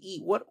for me to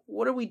eat.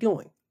 What are we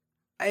doing?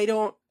 I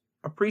don't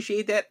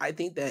appreciate that. I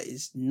think that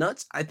is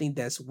nuts. I think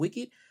that's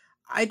wicked.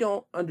 I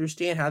don't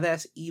understand how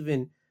that's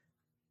even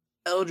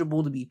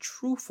eligible to be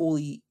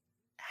truthfully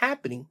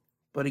happening.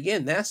 But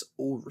again, that's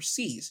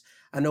overseas.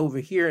 I know over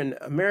here in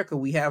America,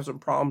 we have some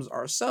problems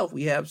ourselves.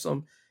 We have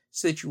some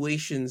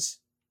situations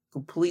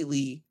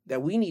completely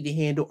that we need to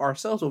handle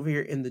ourselves over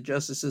here in the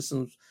justice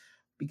systems,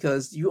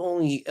 because you're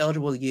only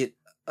eligible to get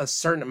a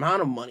certain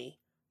amount of money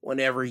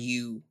whenever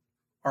you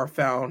are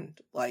found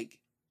like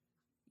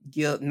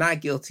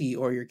not guilty,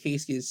 or your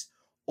case gets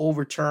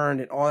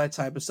overturned and all that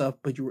type of stuff,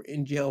 but you were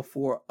in jail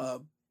for a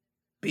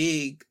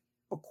big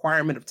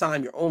requirement of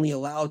time, you're only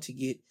allowed to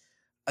get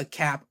a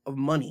cap of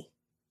money.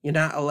 You're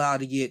not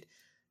allowed to get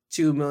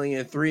 2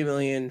 million, 3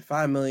 million,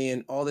 5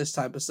 million, all this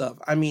type of stuff.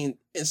 I mean,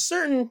 in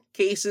certain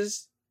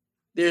cases,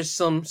 there's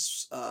some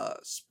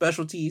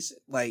specialties,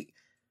 like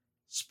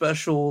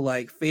special,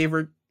 like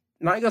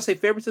not gonna say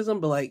favoritism,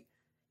 but like,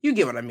 you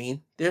get what I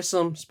mean. There's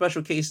some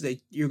special cases that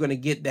you're gonna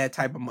get that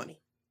type of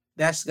money.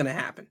 That's gonna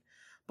happen.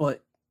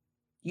 But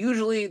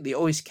usually they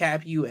always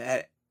cap you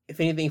at, if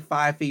anything,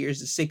 5 figures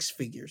to 6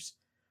 figures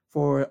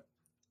for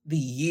the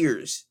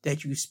years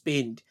that you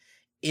spend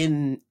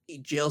in a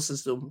jail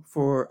system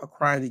for a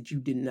crime that you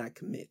did not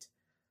commit.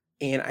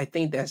 And I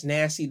think that's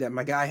nasty that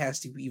my guy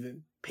has to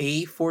even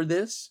pay for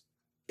this.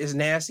 Is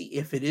nasty.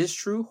 If it is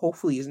true,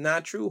 hopefully it's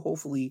not true.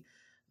 Hopefully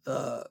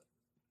the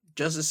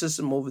justice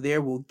system over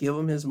there will give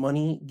him his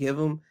money, give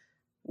him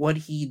what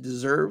he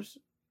deserves.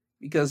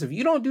 Because if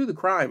you don't do the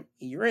crime,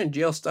 you're in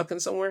jail stuck in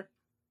somewhere,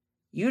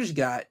 you just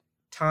got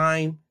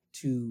time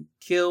to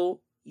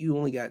kill. You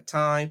only got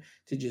time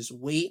to just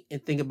wait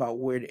and think about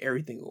where did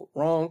everything go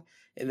wrong.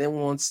 And then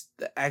once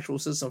the actual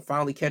system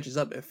finally catches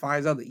up and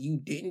finds out that you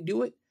didn't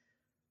do it,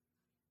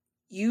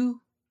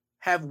 you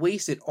have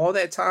wasted all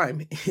that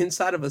time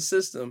inside of a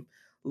system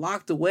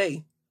locked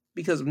away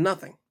because of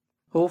nothing.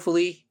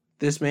 Hopefully,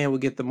 this man will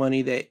get the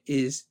money that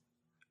is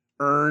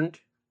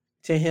earned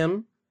to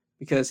him,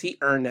 because he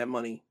earned that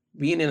money.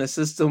 Being in a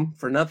system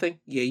for nothing,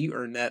 yeah, you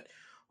earned that.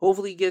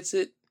 Hopefully he gets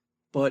it,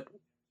 but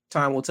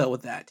time will tell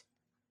with that.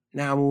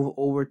 Now move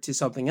over to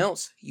something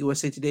else.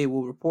 USA Today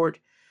will report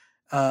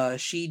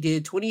she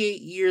did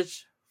 28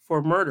 years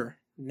for murder.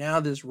 Now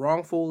this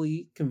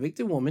wrongfully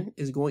convicted woman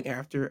is going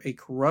after a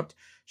corrupt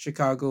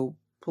Chicago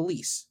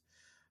police.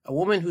 A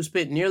woman who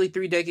spent nearly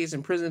 3 decades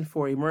in prison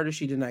for a murder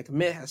she did not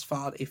commit has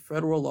filed a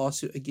federal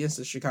lawsuit against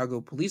the Chicago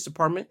Police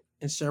Department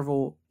and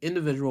several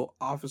individual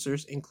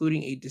officers,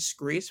 including a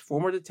disgraced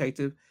former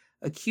detective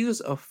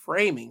accused of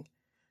framing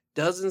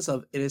dozens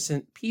of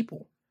innocent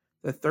people.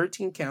 The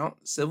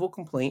 13-count civil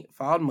complaint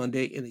filed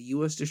Monday in the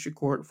U.S. District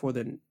Court for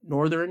the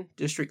Northern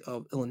District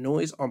of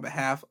Illinois on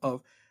behalf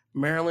of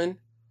Marilyn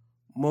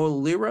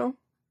Molero,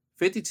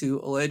 52,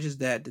 alleges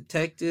that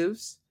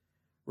detectives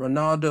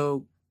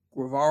Ronaldo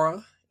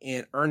Guevara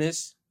and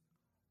Ernest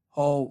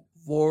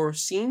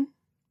Halvorsen,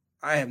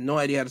 I have no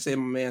idea how to say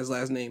my man's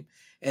last name,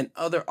 and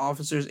other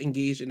officers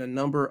engaged in a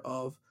number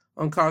of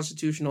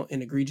unconstitutional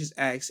and egregious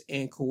acts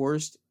and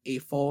coerced a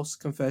false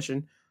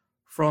confession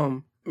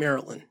from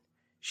Marilyn.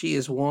 She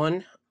is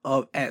one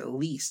of at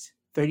least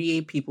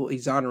 38 people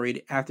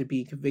exonerated after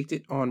being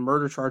convicted on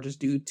murder charges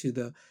due to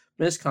the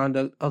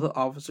misconduct of the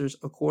officers,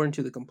 according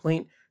to the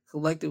complaint.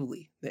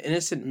 Collectively, the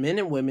innocent men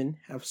and women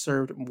have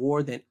served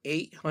more than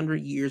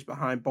 800 years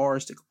behind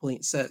bars, the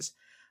complaint says.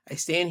 I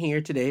stand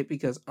here today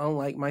because,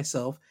 unlike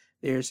myself,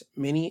 there's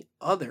many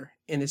other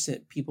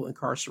innocent people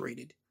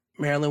incarcerated,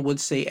 Marilyn would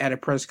say at a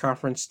press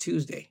conference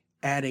Tuesday,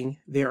 adding,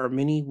 there are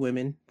many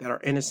women that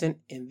are innocent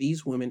and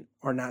these women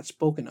are not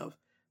spoken of.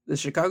 The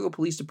Chicago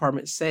Police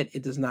Department said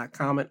it does not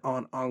comment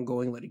on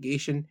ongoing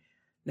litigation.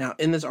 Now,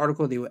 in this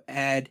article, they would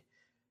add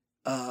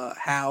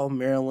how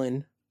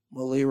Marilyn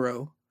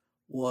Molero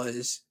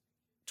was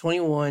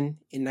 21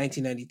 in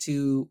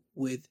 1992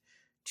 with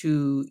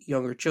 2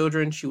 younger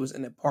children. She was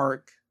in a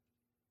park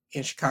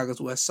in Chicago's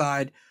West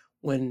Side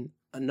when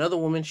another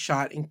woman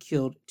shot and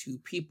killed 2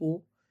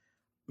 people.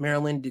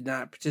 Marilyn did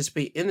not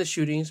participate in the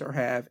shootings or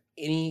have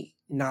any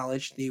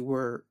knowledge they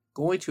were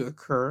going to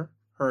occur,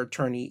 her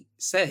attorney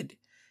said.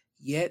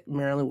 Yet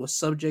Marilyn was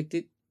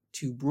subjected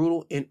to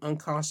brutal and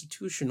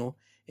unconstitutional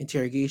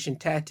interrogation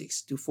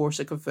tactics to force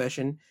a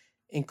confession,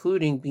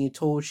 including being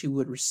told she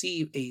would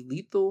receive a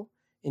lethal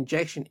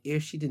injection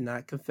if she did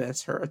not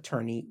confess, her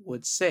attorney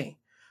would say.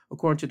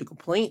 According to the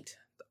complaint,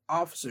 the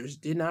officers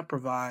did not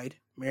provide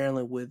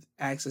Marilyn with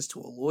access to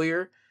a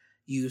lawyer,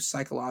 used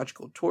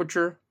psychological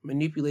torture,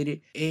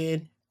 manipulated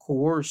and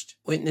coerced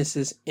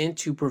witnesses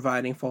into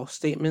providing false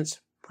statements,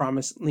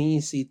 promised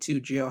leniency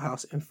to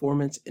jailhouse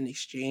informants in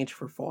exchange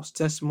for false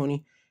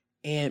testimony,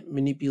 and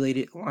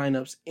manipulated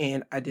lineups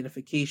and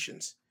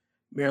identifications.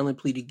 Marilyn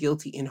pleaded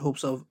guilty in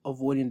hopes of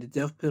avoiding the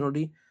death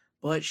penalty,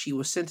 but she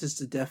was sentenced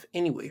to death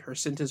anyway. Her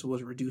sentence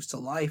was reduced to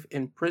life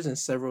in prison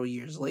several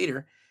years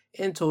later.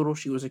 In total,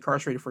 she was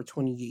incarcerated for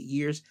 28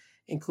 years,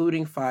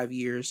 including 5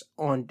 years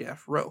on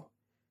death row.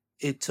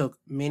 It took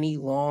many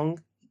long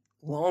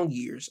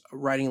years of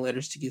writing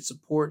letters to get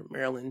support.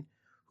 Marilyn,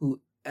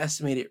 who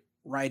estimated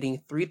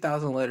writing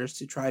 3,000 letters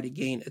to try to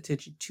gain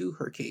attention to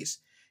her case.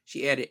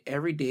 She added,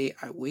 every day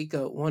I wake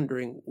up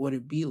wondering what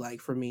it'd be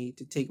like for me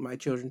to take my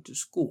children to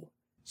school.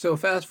 So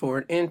fast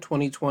forward, in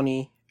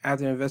 2020,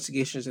 after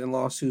investigations and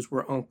lawsuits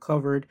were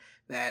uncovered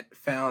that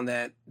found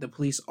that the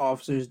police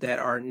officers that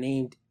are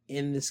named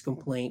in this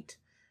complaint,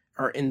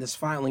 or in this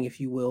filing, if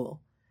you will,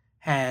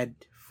 had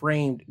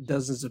framed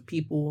dozens of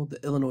people,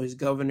 the Illinois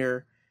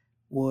governor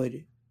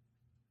would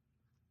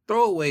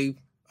throw away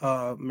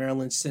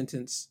Maryland's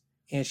sentence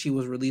and she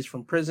was released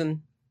from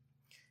prison.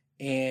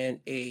 And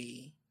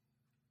a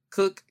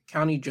Cook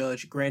County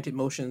judge granted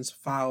motions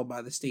filed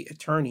by the state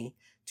attorney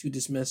to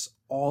dismiss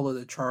all of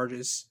the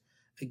charges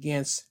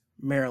against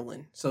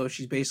Marilyn. So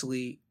she's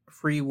basically a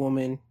free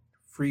woman,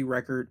 free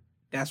record.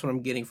 That's what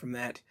I'm getting from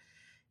that.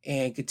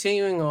 And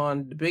continuing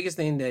on, the biggest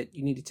thing that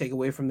you need to take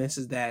away from this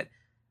is that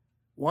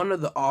one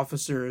of the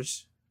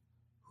officers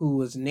who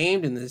was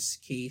named in this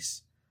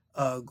case,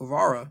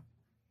 Guevara,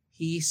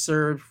 he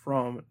served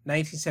from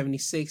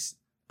 1976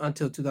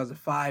 until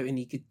 2005, and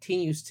he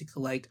continues to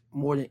collect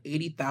more than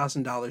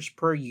 $80,000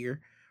 per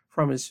year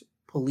from his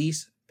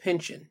police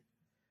pension.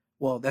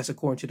 Well, that's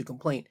according to the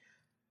complaint.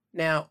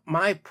 Now,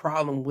 my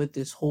problem with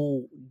this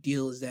whole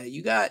deal is that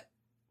you got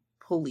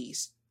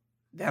police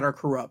that are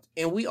corrupt,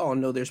 and we all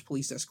know there's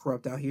police that's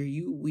corrupt out here.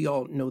 We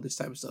all know this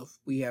type of stuff.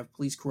 We have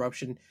police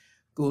corruption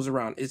goes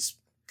around. It's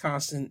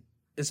constant.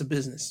 It's a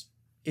business.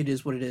 It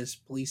is what it is.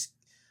 Police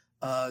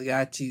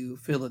got to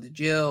fill up the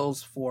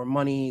jails for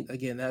money.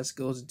 Again, that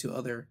goes into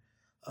other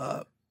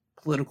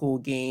political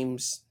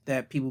games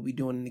that people be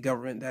doing in the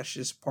government. That's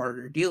just part of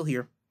their deal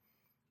here.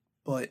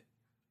 But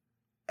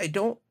I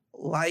don't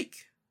like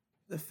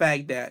the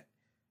fact that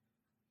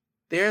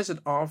there's an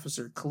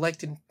officer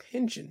collecting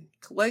pension,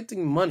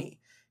 collecting money,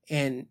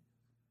 and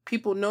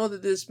people know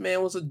that this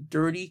man was a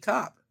dirty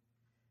cop.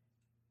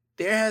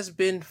 There has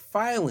been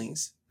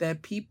filings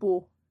that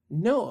people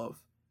know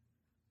of.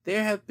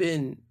 There have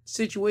been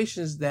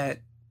situations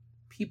that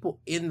people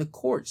in the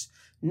courts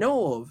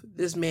know of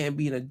this man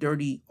being a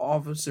dirty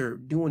officer,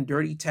 doing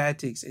dirty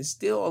tactics, and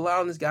still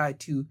allowing this guy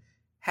to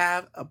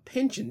have a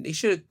pension. They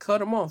should have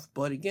cut him off.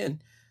 But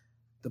again,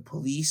 the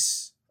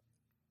police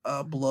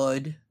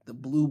blood, the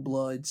blue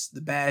bloods,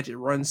 the badge, it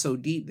runs so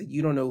deep that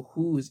you don't know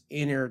who is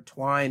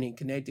intertwined and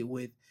connected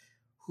with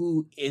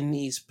who in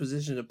these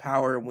positions of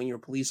power when you're a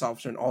police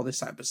officer and all this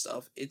type of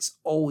stuff. It's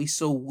always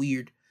so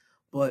weird.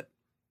 But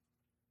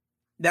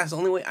that's the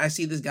only way I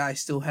see this guy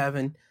still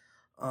having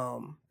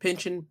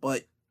pension.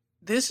 But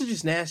this is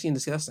just nasty and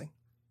disgusting.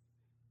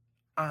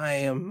 I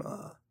am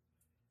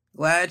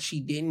glad she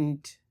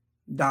didn't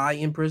die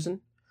in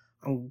prison.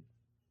 I'm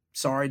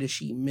sorry that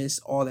she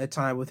missed all that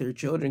time with her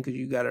children, because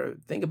you got to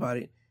think about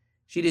it.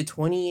 She did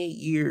 28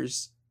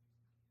 years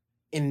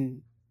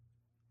in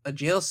a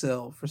jail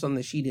cell for something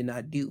that she did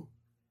not do.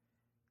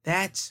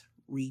 That's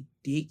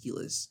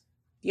ridiculous.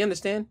 Do you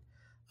understand?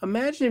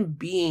 Imagine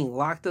being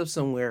locked up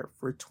somewhere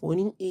for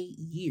 28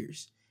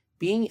 years,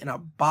 being in a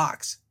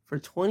box for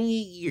 28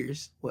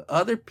 years with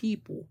other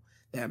people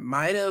that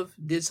might have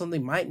did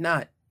something, might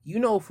not. You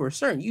know for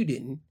certain you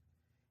didn't.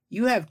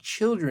 You have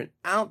children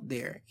out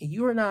there and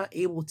you are not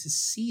able to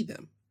see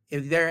them.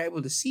 If they're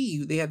able to see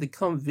you, they have to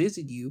come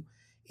visit you.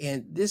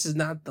 And this is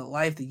not the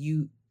life that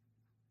you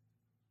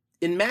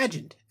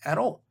imagined at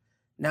all.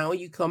 Now when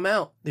you come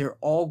out, they're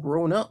all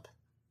grown up.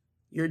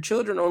 Your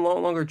children are no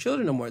longer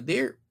children no more.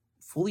 They're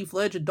fully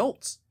fledged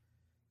adults.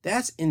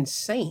 That's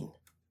insane.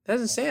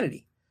 That's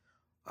insanity.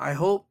 I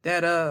hope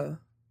that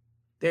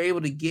they're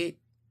able to get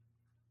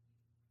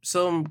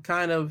some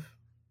kind of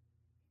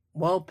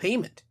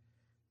payment.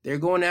 They're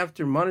going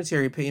after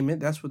monetary payment.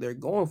 That's what they're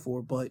going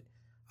for. But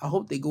I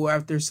hope they go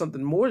after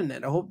something more than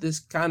that. I hope this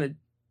kind of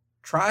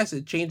tries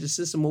to change the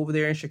system over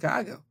there in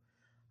Chicago.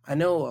 I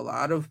know a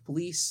lot of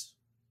police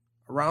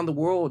around the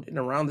world and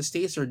around the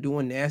states are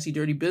doing nasty,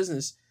 dirty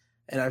business.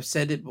 And I've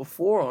said it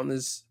before on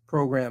this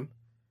program.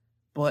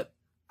 But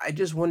I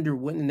just wonder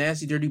when the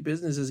nasty, dirty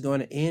business is going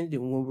to end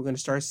and when we're going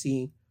to start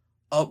seeing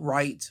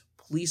upright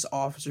police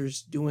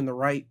officers doing the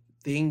right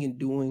thing and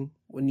doing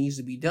what needs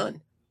to be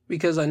done.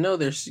 Because I know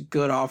there's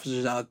good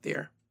officers out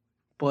there,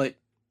 but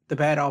the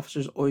bad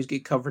officers always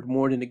get covered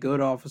more than the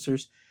good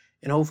officers.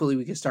 And hopefully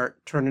we can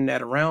start turning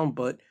that around,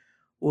 but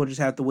we'll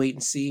just have to wait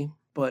and see.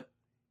 But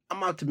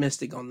I'm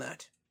optimistic on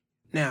that.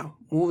 Now,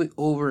 moving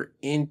over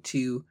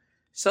into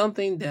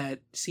something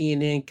that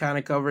CNN kind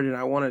of covered, and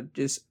I want to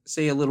just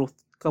say a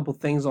couple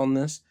things on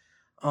this.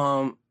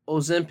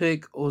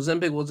 Ozempic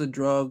was a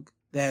drug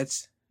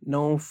that's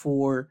known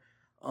for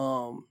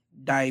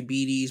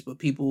diabetes, but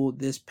people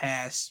this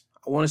past,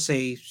 I want to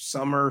say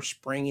summer,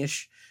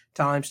 springish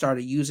time,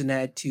 started using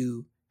that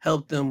to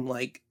help them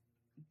like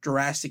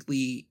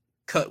drastically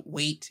cut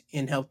weight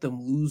and help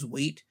them lose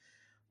weight.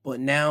 But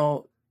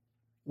now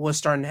what's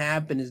starting to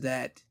happen is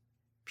that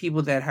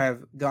people that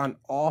have gone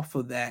off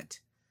of that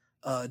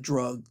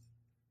drug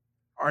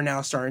are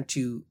now starting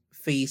to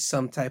face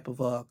some type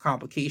of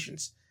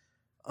complications.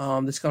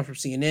 This comes from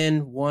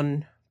CNN.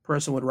 One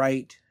person would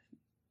write,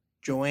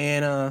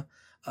 Joanna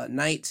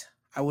Knight,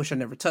 I wish I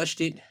never touched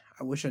it.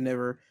 I wish I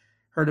never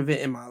heard of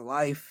it in my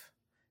life.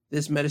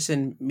 This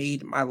medicine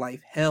made my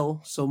life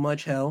hell, so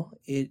much hell.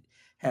 It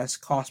has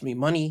cost me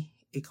money.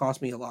 It cost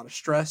me a lot of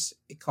stress.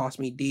 It cost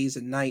me days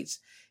and nights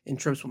and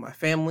trips with my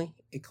family.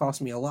 It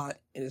cost me a lot,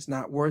 and it's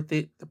not worth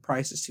it. The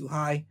price is too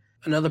high.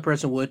 Another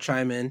person would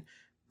chime in,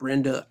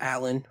 Brenda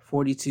Allen,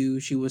 42.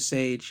 She would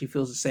say she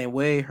feels the same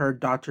way. Her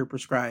doctor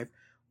prescribed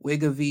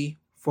Wegovy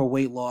for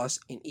weight loss,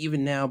 and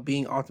even now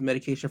being off the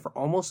medication for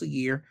almost a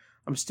year,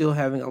 I'm still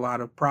having a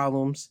lot of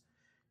problems.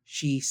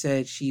 She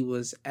said she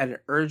was at an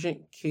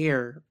urgent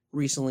care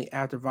recently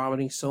after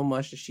vomiting so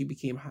much that she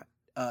became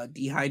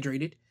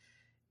dehydrated.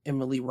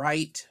 Emily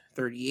Wright,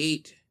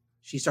 38.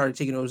 She started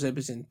taking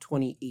Ozempic in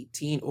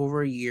 2018,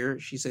 over a year.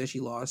 She says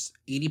she lost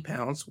 80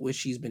 pounds, which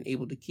she's been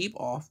able to keep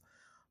off,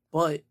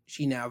 but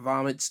she now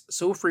vomits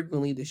so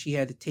frequently that she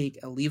had to take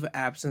a leave of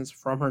absence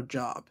from her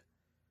job.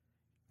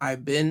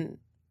 I've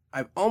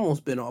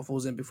almost been off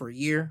Ozempic for a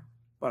year,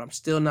 but I'm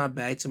still not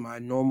back to my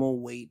normal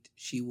weight,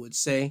 she would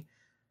say.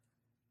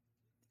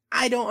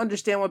 I don't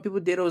understand why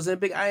people did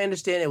Ozempic. I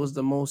understand it was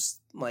the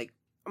most,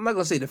 I'm not going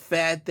to say the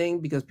fad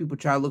thing, because people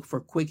try to look for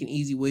quick and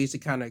easy ways to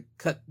kind of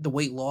cut the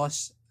weight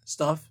loss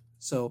stuff.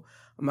 So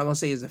I'm not going to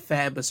say it's a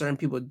fad, but certain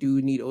people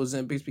do need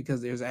Ozempics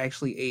because there's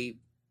actually a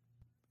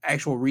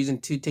actual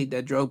reason to take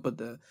that drug. But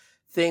the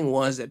thing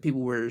was that people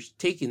were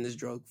taking this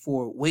drug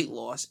for weight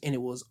loss, and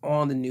it was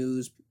on the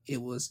news.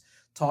 It was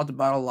talked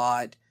about a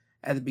lot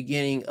at the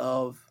beginning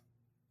of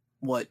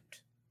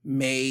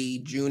May,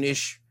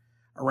 June-ish,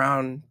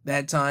 around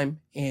that time,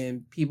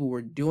 and people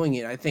were doing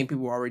it. I think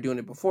people were already doing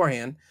it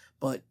beforehand,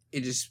 but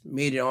it just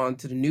made it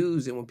onto the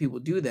news, and when people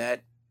do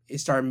that, it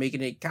started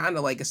making it kind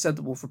of like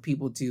acceptable for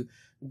people to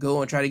go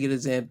and try to get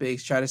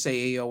Ozempics, try to say,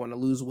 hey, I want to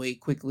lose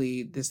weight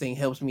quickly, this thing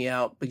helps me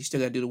out, but you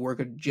still got to do the work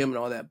at the gym and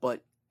all that.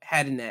 But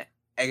having that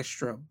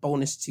extra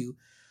bonus to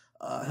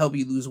help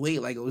you lose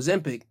weight like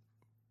Ozempic,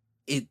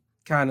 it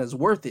kind of is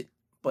worth it.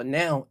 But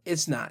now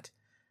it's not.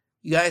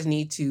 You guys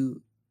need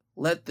to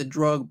let the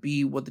drug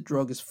be what the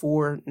drug is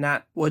for,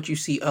 not what you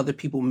see other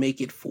people make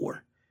it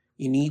for.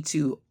 You need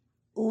to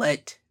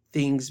let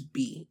things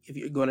be. If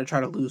you're going to try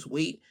to lose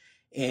weight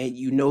and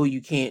you know you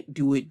can't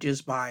do it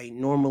just by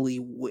normally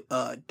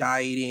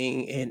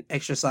dieting and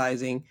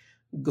exercising,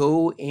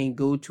 go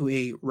to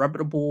a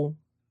reputable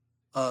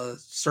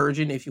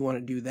surgeon if you want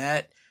to do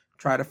that.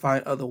 Try to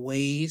find other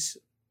ways.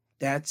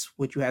 That's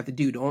what you have to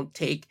do. Don't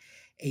take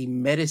a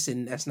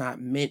medicine that's not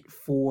meant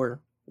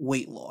for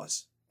weight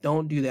loss.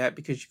 Don't do that,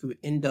 because you could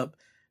end up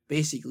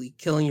basically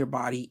killing your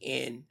body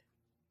and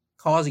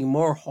causing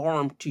more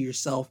harm to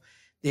yourself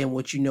than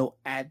what you know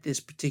at this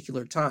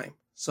particular time.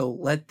 So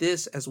let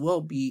this as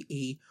well be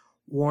a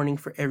warning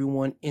for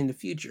everyone in the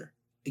future.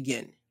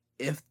 Again,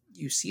 if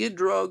you see a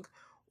drug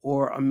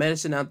or a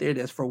medicine out there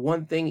that's for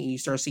one thing and you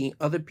start seeing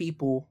other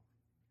people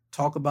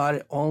talk about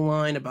it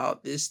online,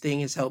 about this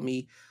thing has helped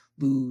me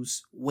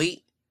lose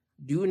weight,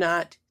 do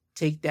not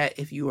take that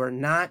if you are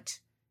not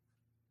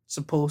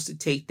supposed to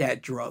take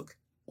that drug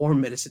or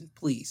medicine,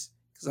 please,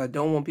 because I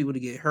don't want people to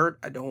get hurt.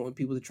 I don't want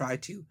people to try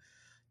to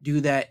do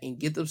that and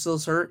get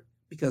themselves hurt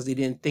because they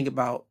didn't think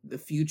about the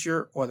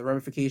future or the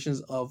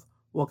ramifications of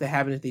what could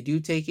happen if they do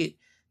take it.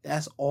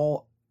 That's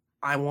all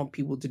I want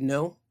people to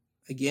know.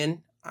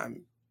 Again, I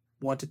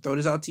want to throw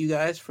this out to you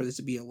guys for this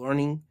to be a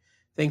learning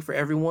thing for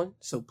everyone.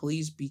 So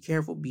please be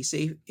careful, be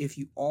safe. If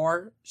you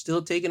are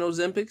still taking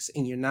Ozempics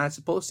and you're not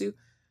supposed to,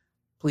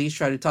 please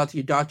try to talk to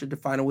your doctor to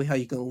find a way how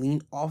you can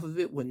lean off of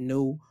it with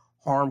no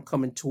harm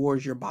coming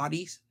towards your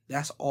bodies.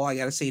 That's all I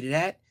got to say to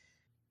that.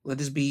 Let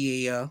this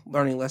be a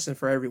learning lesson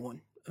for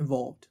everyone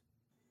involved.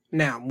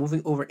 Now,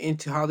 moving over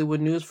into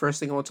Hollywood news, first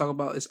thing I want to talk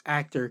about is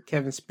actor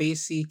Kevin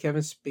Spacey.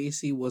 Kevin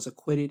Spacey was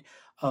acquitted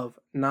of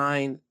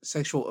 9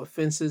 sexual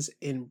offenses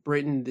in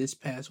Britain this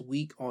past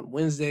week on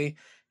Wednesday.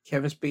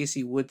 Kevin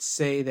Spacey would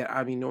say that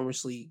I'm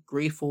enormously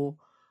grateful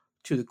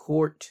to the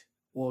court,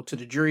 to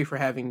the jury, for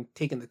having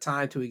taken the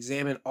time to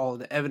examine all of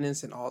the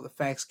evidence and all the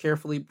facts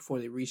carefully before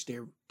they reached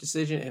their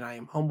decision, and I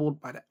am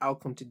humbled by the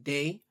outcome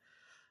today.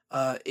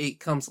 It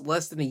comes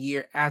less than a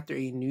year after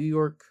a New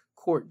York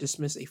court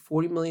dismissed a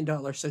 $40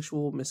 million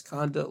sexual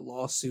misconduct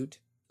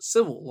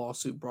civil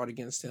lawsuit brought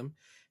against him,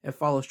 and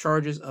follows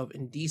charges of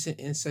indecent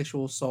and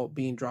sexual assault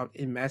being dropped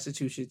in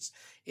Massachusetts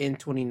in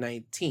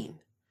 2019.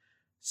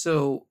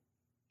 So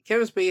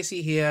Kevin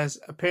Spacey, he has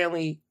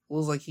apparently,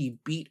 looks like he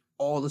beat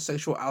all the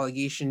sexual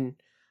allegation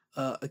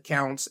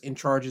accounts and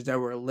charges that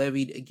were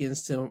levied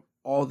against him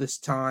all this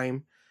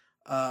time.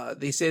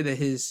 They say that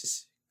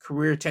his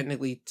career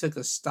technically took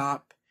a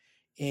stop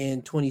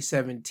in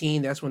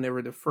 2017. That's when there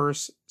were the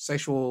first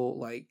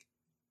sexual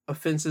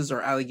offenses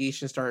or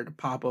allegations started to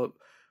pop up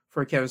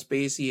for Kevin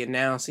Spacey, and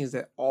now it seems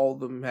that all of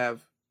them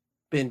have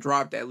been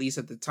dropped, at least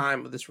at the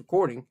time of this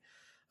recording.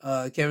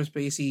 Kevin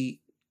Spacey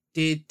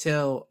did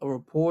tell a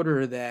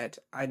reporter that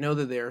I know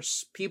that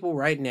there's people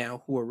right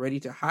now who are ready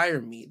to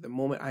hire me the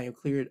moment I am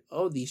cleared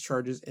of these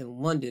charges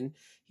in London.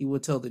 He will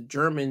tell the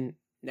German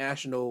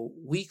National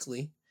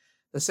Weekly.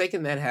 The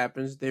second that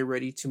happens, they're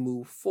ready to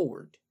move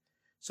forward.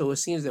 So it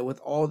seems that with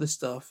all this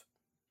stuff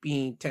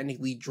being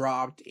technically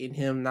dropped and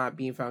him not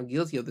being found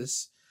guilty of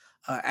this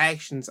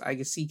actions, I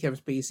can see Kevin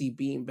Spacey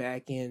being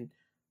back in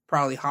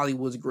probably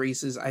Hollywood's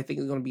graces. I think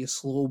it's going to be a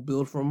slow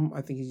build for him.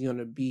 I think he's going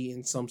to be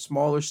in some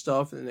smaller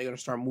stuff, and they're going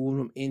to start moving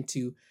him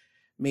into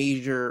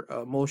major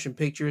motion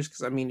pictures.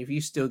 Because, I mean, if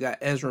you still got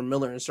Ezra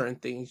Miller in certain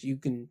things, you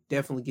can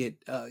definitely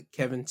get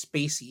Kevin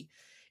Spacey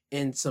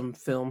in some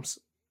films.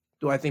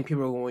 Do I think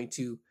people are going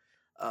to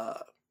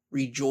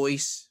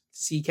rejoice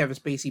see Kevin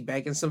Spacey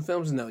back in some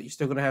films? No, you're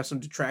still going to have some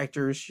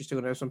detractors. You're still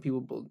going to have some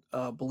people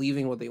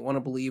believing what they want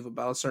to believe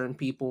about certain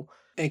people.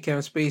 And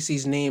Kevin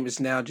Spacey's name is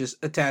now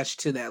just attached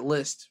to that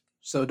list.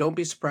 So don't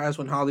be surprised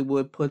when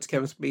Hollywood puts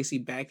Kevin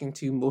Spacey back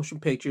into motion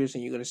pictures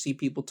and you're going to see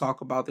people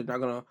talk about they're not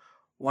going to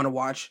want to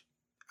watch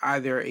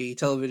either a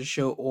television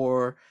show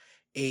or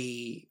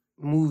a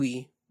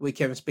movie with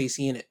Kevin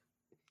Spacey in it.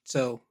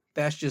 So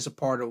that's just a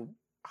part of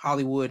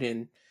Hollywood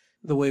and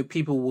the way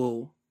people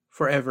will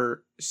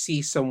forever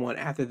see someone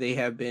after they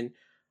have been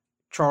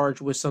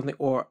charged with something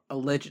or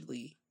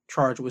allegedly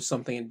charged with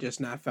something and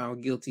just not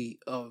found guilty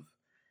of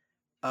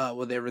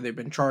whatever they've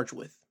been charged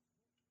with.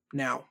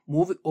 Now,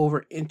 moving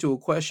over into a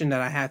question that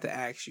I had to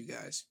ask you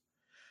guys.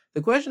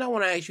 The question I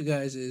want to ask you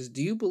guys is,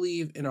 do you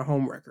believe in a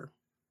homewrecker?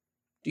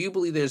 Do you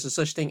believe there's a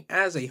such thing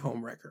as a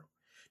homewrecker?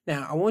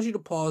 Now, I want you to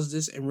pause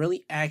this and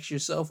really ask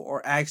yourself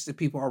or ask the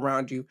people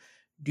around you,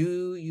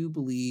 do you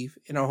believe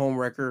in a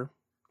homewrecker?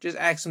 Just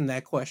ask them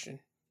that question.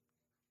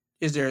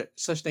 Is there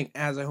such thing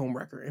as a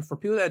homewrecker? And for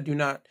people that do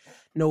not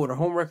know what a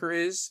homewrecker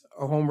is,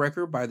 a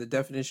homewrecker by the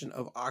definition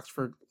of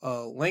Oxford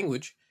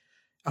language,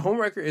 a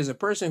homewrecker is a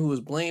person who is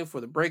blamed for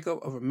the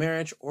breakup of a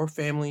marriage or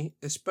family,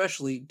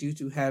 especially due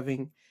to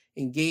having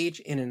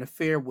engaged in an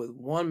affair with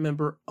one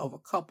member of a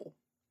couple.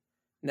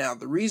 Now,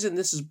 the reason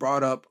this is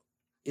brought up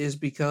is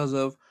because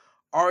of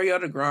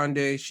Ariana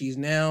Grande. She's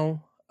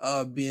now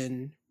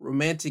been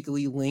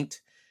romantically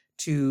linked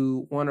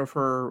to one of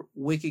her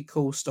Wicked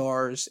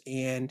co-stars,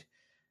 and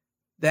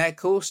that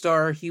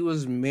co-star, he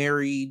was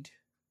married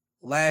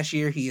last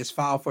year. He has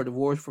filed for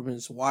divorce from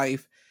his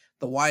wife.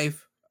 The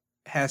wife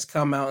has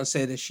come out and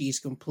said that she's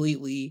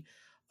completely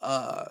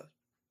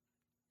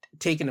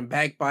taken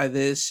aback by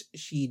this.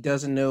 She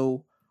doesn't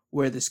know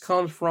where this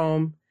comes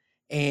from.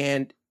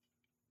 And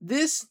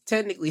this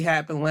technically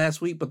happened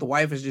last week, but the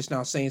wife is just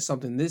now saying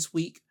something this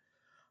week.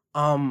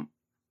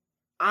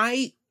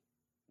 I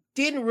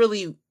didn't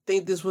really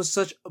think this was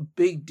such a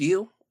big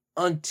deal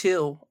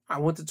until I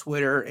went to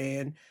Twitter,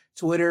 and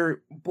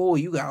Twitter, boy,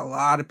 you got a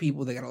lot of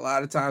people that got a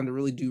lot of time to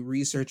really do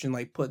research and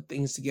like put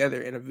things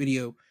together in a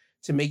video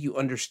to make you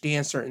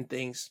understand certain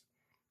things.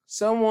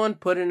 Someone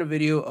put in a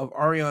video of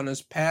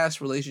Ariana's past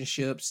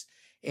relationships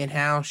and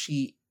how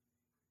she,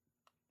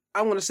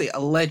 I want to say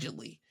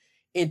allegedly,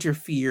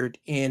 interfered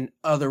in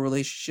other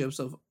relationships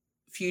of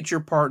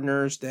future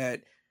partners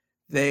that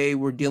they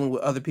were dealing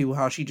with other people,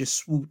 how she just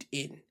swooped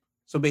in.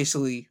 So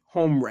basically,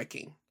 home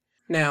wrecking.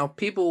 Now,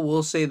 people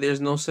will say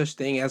there's no such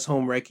thing as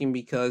home wrecking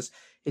because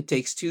it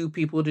takes two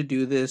people to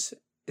do this,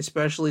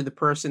 especially the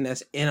person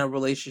that's in a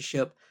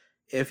relationship.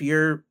 If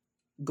you're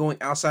going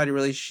outside a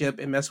relationship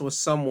and messing with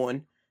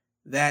someone,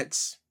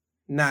 that's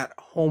not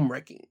home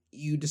wrecking.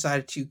 You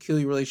decided to kill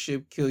your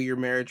relationship, kill your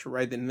marriage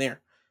right then and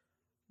there.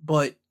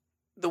 But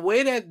the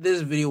way that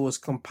this video was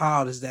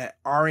compiled is that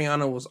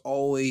Ariana was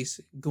always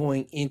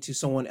going into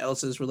someone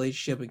else's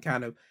relationship and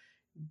kind of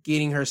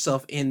getting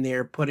herself in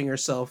there, putting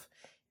herself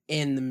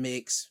in the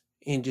mix,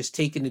 and just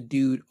taking the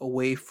dude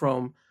away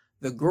from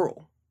the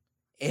girl.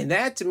 And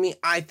that, to me,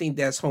 I think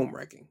that's home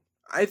wrecking.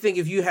 I think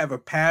if you have a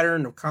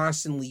pattern of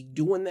constantly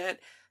doing that,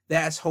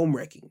 that's home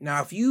wrecking.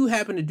 Now, if you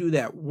happen to do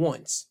that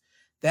once,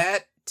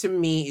 that to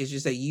me is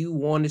just that you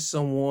wanted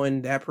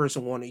someone, that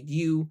person wanted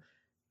you.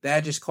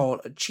 That just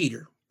called a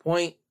cheater.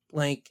 Point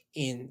blank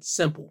and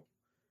simple.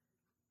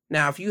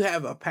 Now, if you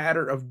have a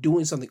pattern of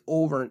doing something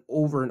over and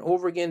over and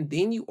over again,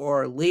 then you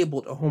are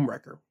labeled a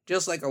homewrecker,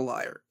 just like a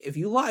liar. If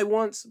you lie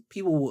once,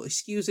 people will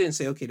excuse it and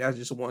say, okay, that's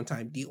just a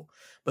one-time deal.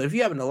 But if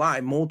you happen to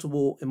lie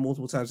multiple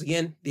times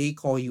again, they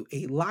call you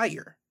a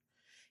liar.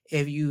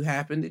 If you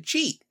happen to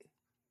cheat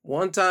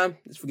one time,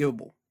 it's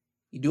forgivable.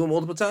 You do it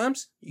multiple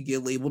times, you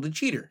get labeled a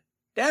cheater.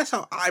 That's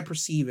how I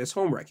perceive as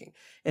homewrecking.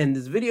 And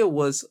this video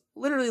was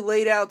literally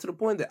laid out to the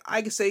point that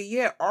I could say,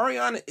 yeah,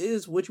 Ariana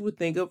is what you would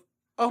think of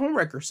a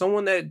homewrecker,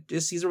 someone that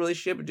just sees a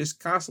relationship and just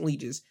constantly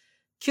just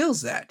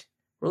kills that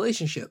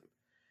relationship.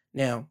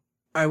 Now,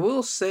 I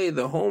will say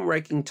the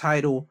homewrecking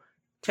title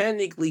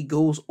technically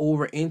goes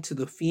over into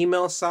the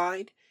female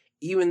side,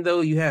 even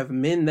though you have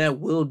men that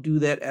will do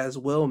that as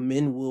well.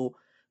 Men will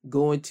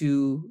go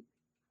into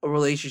a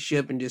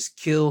relationship and just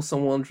kill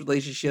someone's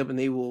relationship, and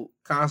they will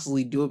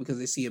constantly do it because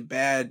they see a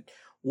bad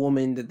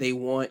woman that they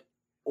want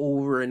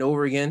over and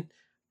over again.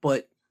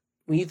 But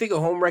when you think of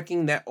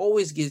homewrecking, that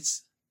always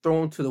gets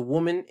thrown to the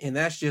woman, and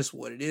that's just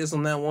what it is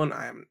on that one.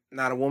 I am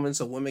not a woman,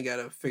 so women got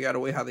to figure out a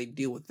way how they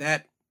deal with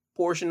that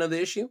portion of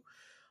the issue.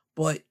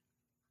 But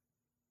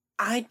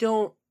I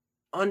don't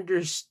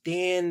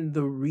understand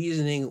the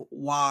reasoning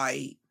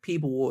why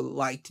people would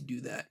like to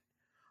do that.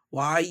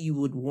 Why you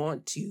would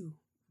want to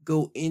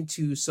go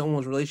into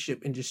someone's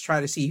relationship and just try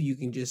to see if you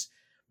can just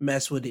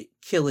mess with it,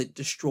 kill it,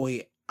 destroy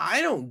it.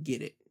 I don't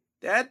get it.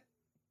 That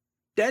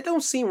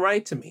don't seem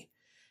right to me.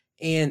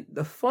 And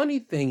the funny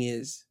thing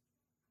is,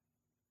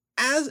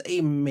 as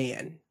a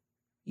man,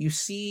 you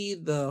see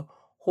the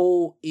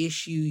whole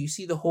issue, you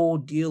see the whole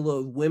deal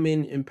of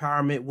women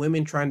empowerment,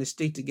 women trying to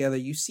stick together.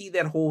 You see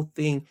that whole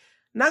thing,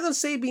 I'm not going to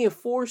say being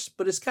forced,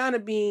 but it's kind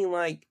of being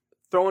like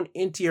thrown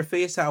into your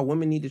face how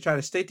women need to try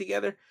to stay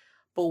together.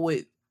 But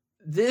with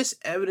this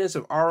evidence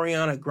of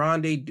Ariana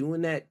Grande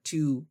doing that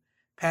to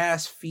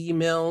past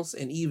females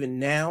and even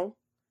now,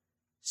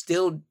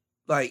 still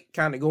like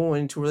kind of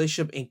going into a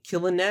relationship and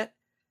killing that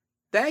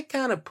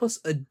kind of puts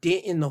a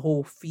dent in the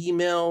whole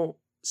female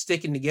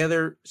sticking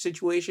together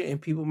situation.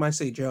 And people might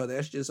say, Joe,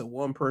 that's just a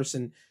one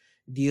person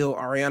deal.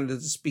 Ariana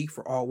doesn't speak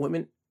for all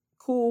women.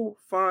 Cool,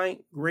 fine,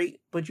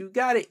 great. But you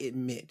got to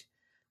admit,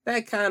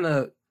 that kind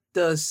of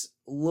does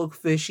look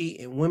fishy.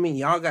 And women,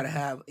 y'all got to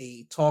have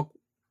a talk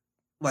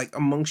like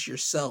amongst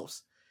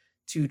yourselves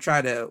to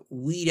try to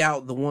weed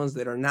out the ones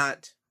that are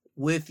not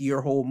with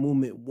your whole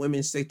movement.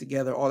 Women stick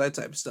together, all that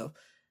type of stuff.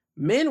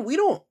 Men, we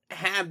don't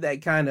have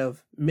that kind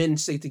of men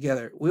stick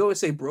together. We always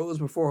say bros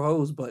before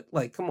hoes, but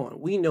like, come on,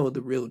 we know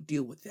the real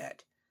deal with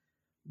that.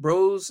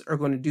 Bros are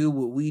going to do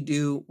what we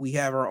do. We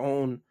have our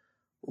own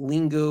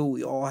lingo.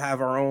 We all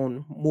have our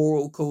own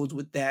moral codes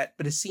with that.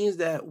 But it seems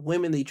that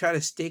women, they try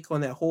to stick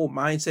on that whole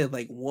mindset,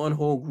 like one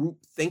whole group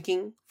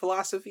thinking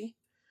philosophy.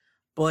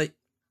 But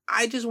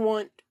I just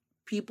want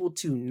people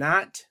to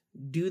not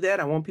do that.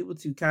 I want people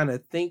to kind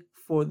of think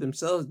for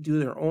themselves, do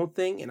their own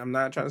thing. And I'm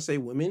not trying to say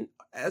women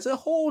as a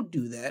whole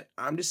do that.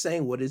 I'm just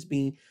saying what is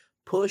being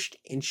pushed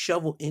and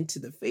shoveled into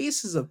the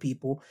faces of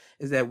people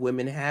is that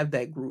women have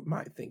that group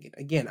mind thinking.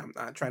 Again, I'm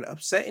not trying to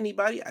upset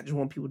anybody. I just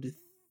want people to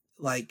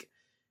like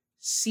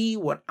see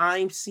what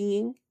I'm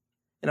seeing.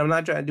 And I'm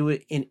not trying to do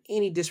it in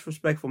any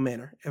disrespectful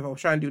manner. If I was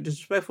trying to do it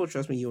disrespectful,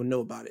 trust me, you'll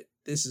know about it.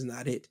 This is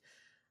not it.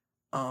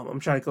 I'm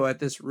trying to go at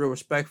this real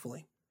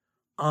respectfully.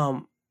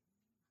 But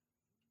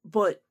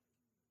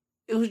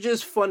it was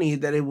just funny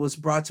that it was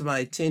brought to my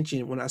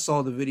attention when I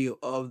saw the video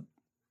of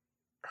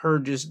her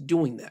just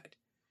doing that.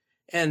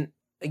 And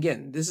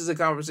again, this is a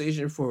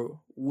conversation for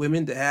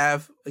women to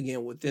have,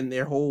 again, within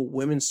their whole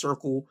women's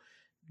circle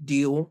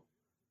deal.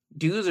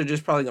 Dudes are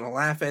just probably going to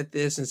laugh at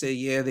this and say,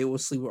 yeah, they will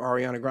sleep with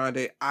Ariana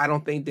Grande. I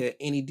don't think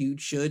that any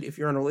dude should. If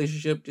you're in a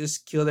relationship,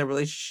 just kill that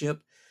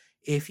relationship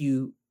if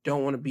you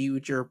don't want to be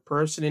with your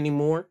person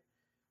anymore.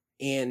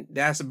 And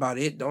that's about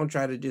it. Don't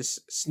try to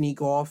just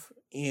sneak off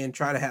and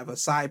try to have a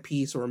side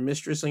piece or a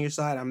mistress on your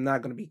side. I'm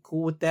not going to be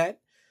cool with that.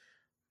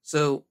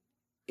 So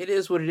it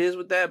is what it is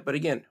with that. But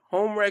again,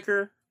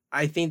 homewrecker,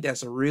 I think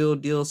that's a real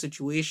deal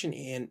situation.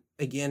 And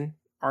again,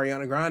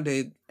 Ariana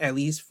Grande, at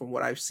least from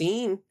what I've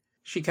seen,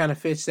 she kind of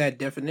fits that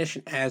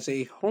definition as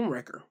a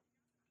homewrecker.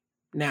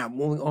 Now,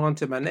 moving on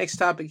to my next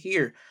topic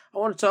here, I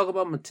want to talk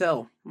about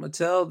Mattel.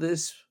 Mattel,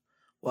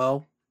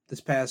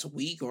 this past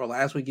week or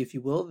last week, if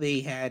you will,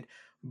 they had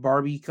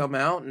Barbie come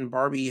out, and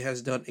Barbie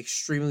has done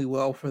extremely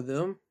well for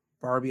them.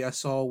 Barbie I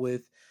saw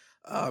with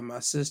my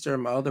sister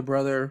and my other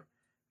brother.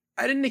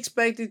 I didn't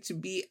expect it to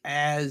be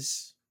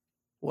as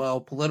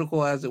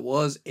political as it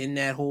was in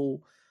that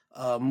whole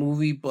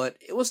movie, but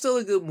it was still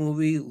a good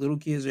movie. Little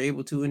kids are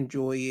able to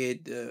enjoy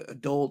it.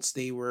 Adults,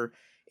 they were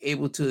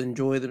able to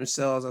enjoy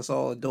themselves. I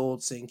saw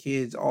adults and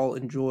kids all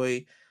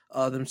enjoy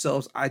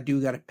themselves. I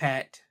do got to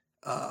pat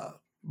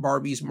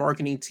Barbie's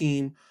marketing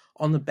team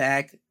on the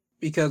back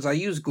because I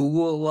use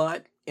Google a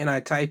lot, and I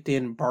typed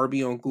in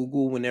Barbie on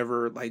Google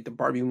whenever like the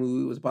Barbie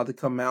movie was about to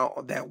come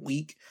out that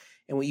week.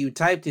 And when you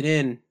typed it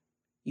in,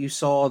 you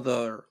saw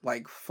the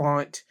like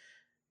font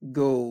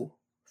go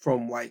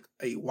from like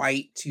a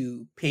white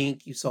to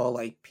pink. You saw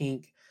like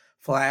pink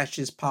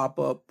flashes pop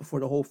up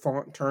before the whole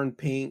font turned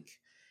pink.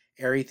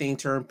 Everything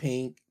turned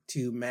pink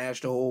to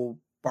match the whole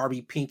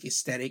Barbie pink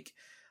aesthetic.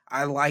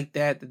 I like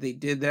that they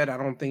did that. I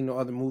don't think no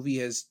other movie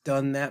has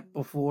done that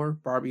before.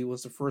 Barbie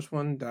was the first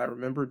one that I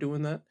remember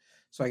doing that.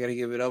 So I got to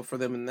give it up for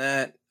them in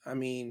that. I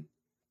mean,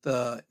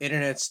 the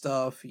internet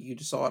stuff, you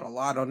just saw it a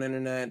lot on the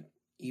internet,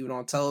 even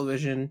on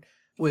television,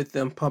 with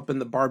them pumping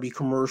the Barbie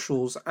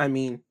commercials. I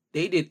mean,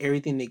 they did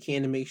everything they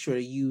can to make sure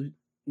that you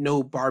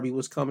know Barbie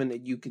was coming,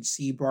 that you could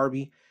see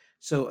Barbie.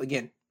 So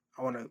again,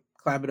 I want to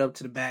clap it up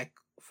to the back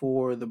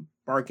for the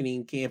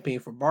marketing campaign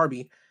for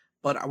Barbie.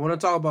 But I want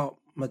to talk about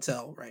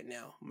Mattel right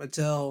now.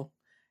 Mattel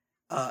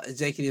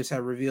executives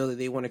have revealed that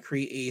they want to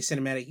create a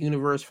cinematic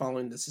universe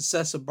following the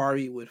success of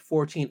Barbie with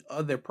 14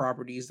 other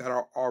properties that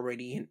are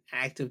already in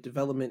active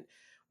development,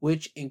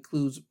 which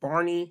includes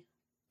Barney,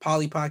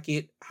 Polly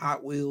Pocket,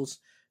 Hot Wheels,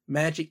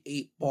 Magic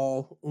 8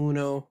 Ball,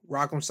 Uno,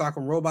 Rock'em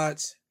Sock'em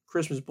Robots,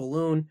 Christmas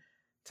Balloon,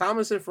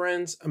 Thomas and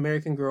Friends,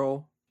 American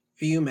Girl,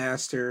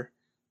 Viewmaster,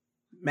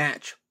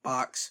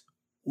 Matchbox,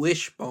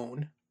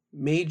 Wishbone,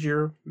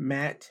 Major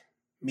Matt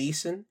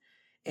Mason,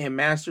 and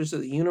Masters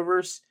of the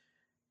Universe.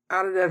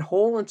 Out of that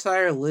whole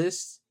entire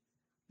list,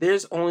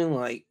 there's only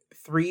like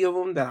 3 of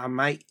them that I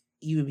might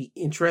even be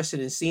interested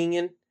in seeing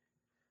in.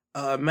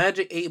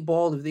 Magic 8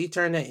 Ball, if they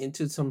turn that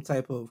into some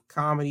type of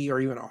comedy or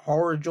even a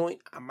horror joint,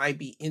 I might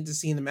be into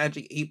seeing the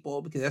Magic 8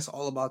 Ball because that's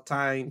all about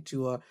time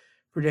to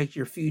predict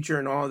your future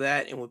and all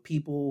that. And with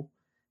people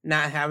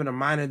not having a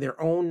mind of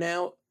their own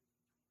now,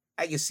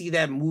 I can see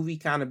that movie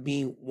kind of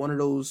being one of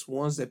those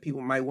ones that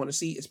people might want to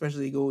see,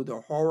 especially go the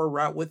horror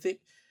route with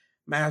it.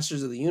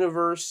 Masters of the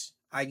Universe,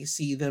 I can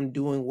see them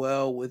doing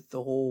well with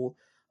the whole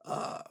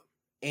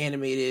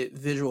animated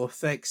visual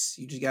effects.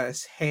 You just gotta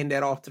hand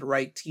that off to the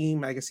right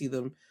team. I can see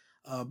them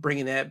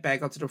bringing that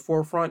back up to the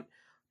forefront.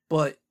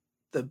 But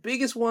the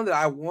biggest one that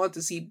I want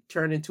to see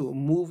turn into a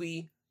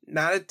movie,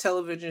 not a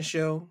television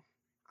show,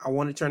 I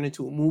want to turn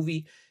into a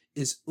movie,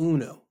 is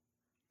Uno.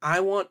 I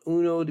want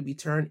Uno to be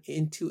turned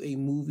into a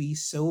movie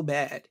so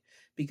bad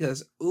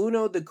because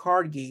Uno, the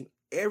card game,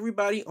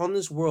 everybody on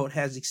this world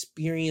has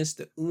experienced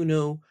the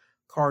Uno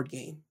card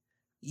game.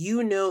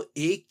 You know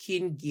it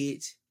can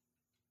get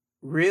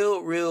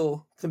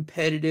real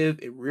competitive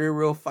and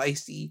real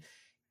feisty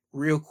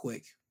real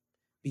quick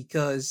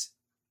because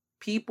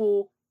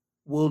people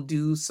will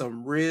do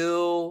some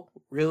real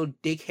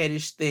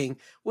dickheadish thing,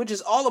 which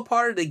is all a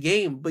part of the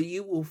game, but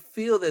you will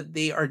feel that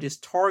they are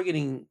just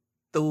targeting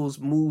those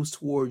moves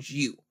towards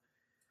you.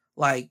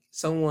 Like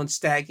someone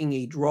stacking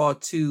a draw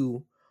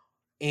 2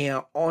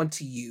 and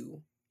onto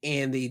you,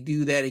 and they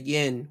do that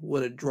again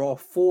with a draw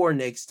 4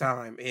 next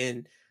time,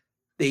 and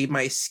they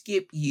might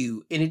skip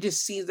you, and it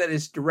just seems that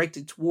it's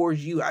directed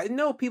towards you. I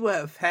know people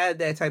have had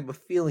that type of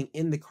feeling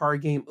in the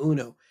card game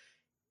Uno.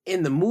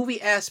 In the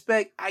movie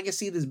aspect, I can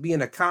see this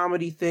being a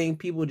comedy thing,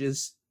 people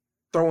just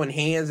throwing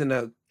hands in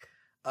a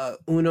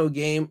Uno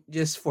game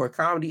just for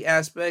comedy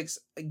aspects.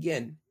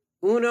 Again,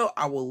 Uno,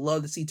 I would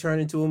love to see turn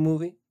into a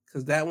movie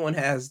because that one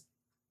has,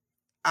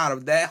 out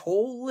of that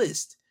whole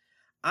list,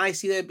 I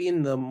see that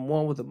being the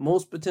one with the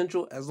most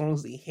potential as long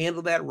as they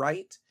handle that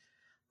right.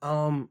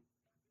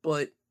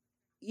 But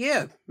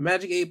yeah,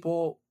 Magic 8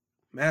 Ball,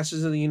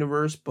 Masters of the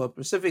Universe, but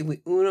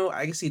specifically Uno,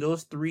 I can see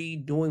those three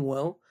doing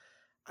well.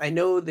 I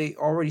know they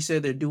already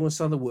said they're doing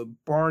something with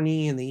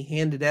Barney, and they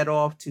handed that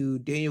off to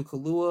Daniel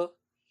Kaluuya.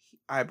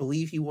 I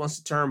believe he wants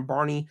to turn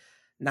Barney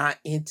not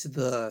into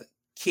the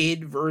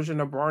kid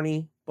version of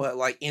Barney, but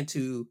like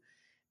into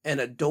an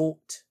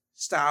adult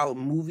style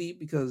movie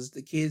because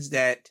the kids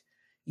that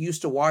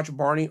used to watch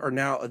Barney are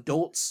now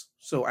adults.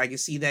 So I can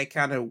see that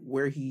kind of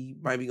where he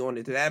might be going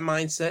into that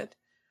mindset.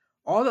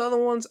 All the other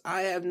ones,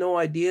 I have no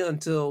idea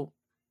until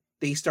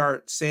they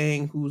start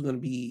saying who's going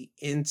to be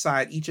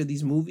inside each of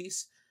these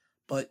movies.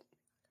 But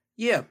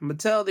yeah,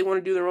 Mattel, they want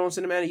to do their own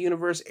cinematic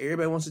universe.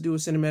 Everybody wants to do a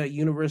cinematic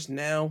universe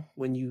now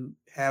when you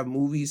have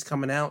movies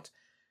coming out.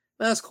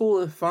 That's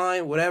cool and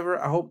fine, whatever.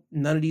 I hope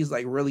none of these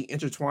like really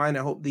intertwine.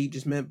 I hope they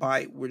just meant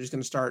by we're just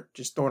going to start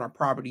just throwing our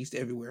properties to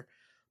everywhere.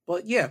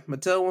 But yeah,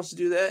 Mattel wants to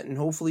do that. And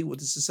hopefully with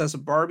the success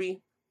of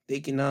Barbie, they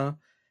can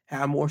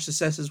have more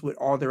successes with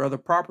all their other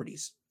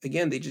properties.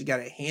 Again, they just got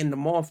to hand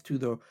them off to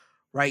the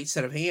right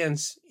set of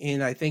hands.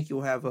 And I think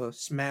you'll have a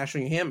smash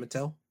on your hand,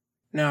 Mattel.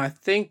 Now, I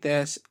think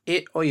that's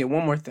it. Oh, yeah,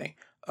 one more thing.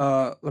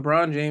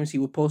 LeBron James, he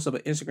will post up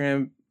an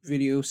Instagram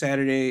video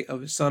Saturday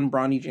of his son,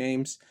 Bronny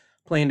James,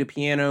 playing the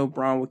piano.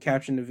 Bron would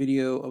caption the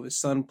video of his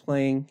son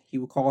playing. He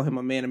would call him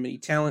a man of many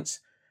talents.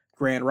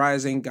 Grand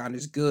Rising, God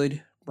is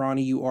good.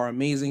 Bronny, you are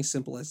amazing.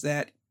 Simple as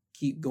that.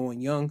 Keep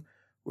going young.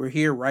 We're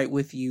here right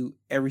with you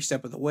every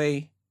step of the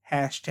way.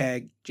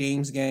 Hashtag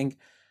James Gang.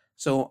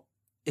 So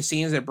it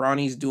seems that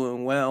Bronny's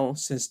doing well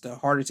since the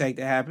heart attack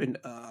that happened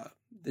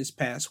this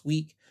past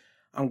week.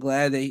 I'm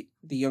glad that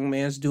the young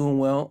man's doing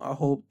well. I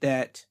hope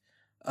that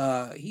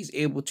he's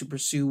able to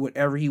pursue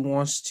whatever he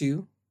wants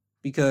to,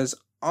 because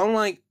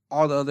unlike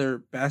all the other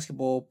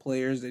basketball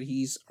players that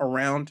he's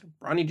around,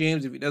 Bronny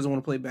James, if he doesn't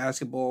want to play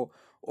basketball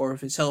or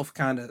if his health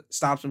kind of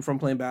stops him from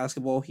playing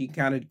basketball, he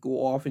kind of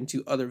go off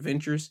into other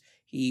ventures.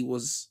 He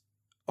was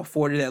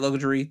afforded that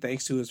luxury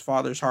thanks to his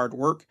father's hard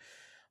work.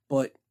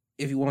 But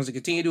if he wants to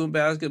continue doing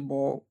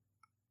basketball,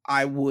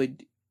 I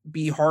would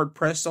be hard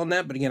pressed on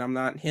that. But again, I'm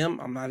not him.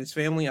 I'm not his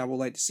family. I would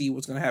like to see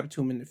what's going to happen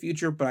to him in the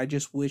future. But I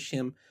just wish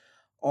him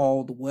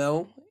all the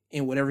well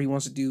in whatever he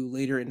wants to do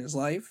later in his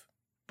life.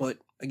 But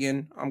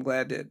again, I'm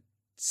glad that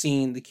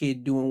seeing the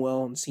kid doing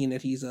well and seeing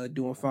that he's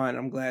doing fine.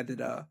 I'm glad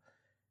that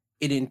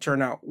it didn't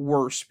turn out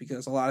worse,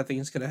 because a lot of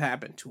things could have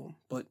happened to him.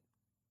 But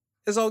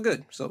it's all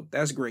good. So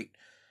that's great.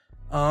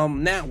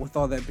 Now, with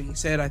all that being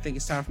said, I think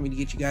it's time for me to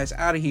get you guys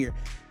out of here.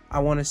 I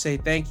want to say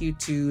thank you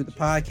to the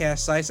podcast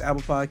sites,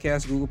 Apple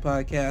Podcasts, Google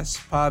Podcasts,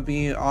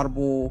 Podbean,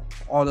 Audible,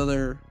 all the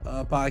other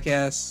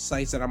podcast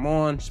sites that I'm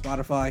on,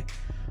 Spotify.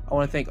 I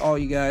want to thank all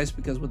you guys,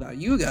 because without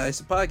you guys,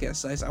 the podcast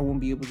sites, I won't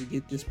be able to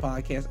get this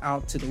podcast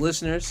out to the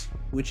listeners,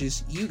 which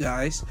is you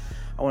guys.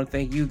 I want to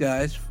thank you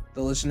guys,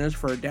 the listeners,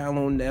 for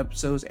downloading the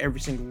episodes every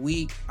single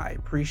week. I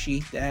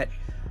appreciate that.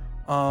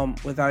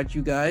 Without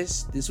you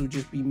guys, this would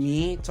just be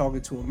me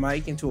talking to a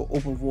mic into an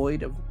open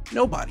void of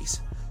nobodies.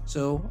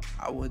 So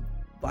I would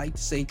like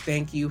to say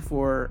thank you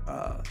for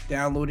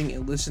downloading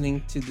and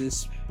listening to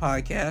this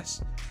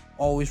podcast.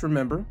 Always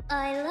remember,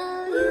 I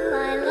love you,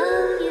 I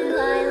love you,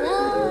 I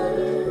love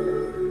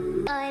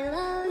you. I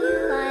love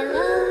you, I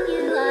love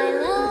you, I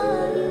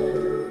love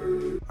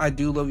you. I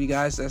do love you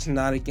guys. That's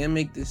not a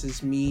gimmick. This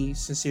is me,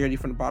 sincerity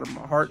from the bottom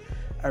of my heart.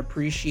 I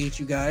appreciate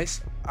you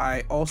guys.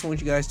 I also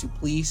want you guys to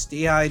please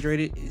stay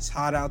hydrated. It's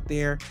hot out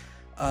there.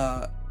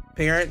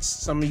 Parents,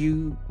 some of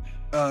you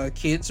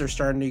kids are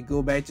starting to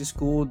go back to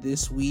school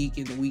this week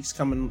and the weeks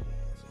coming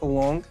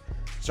along.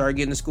 Start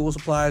getting the school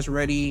supplies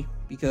ready,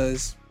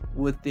 because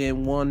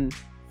within one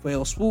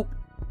fail swoop,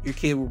 your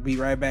kid will be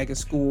right back in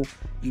school.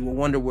 You will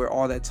wonder where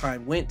all that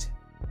time went.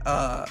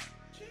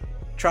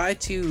 Try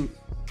to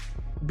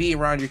be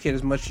around your kid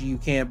as much as you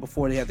can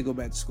before they have to go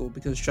back to school,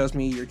 because trust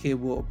me, your kid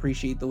will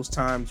appreciate those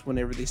times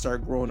whenever they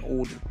start growing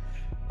older.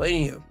 But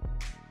anywho,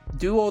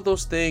 do all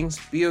those things,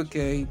 be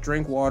okay,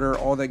 drink water,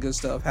 all that good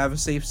stuff. Have a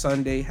safe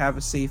Sunday, have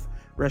a safe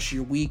rest of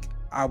your week.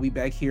 I'll be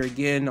back here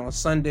again on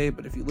Sunday,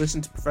 but if you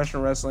listen to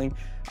professional wrestling,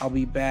 I'll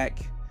be back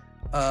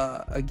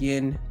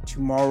again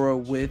tomorrow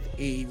with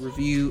a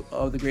review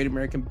of the Great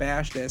American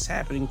Bash that's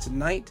happening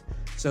tonight,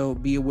 so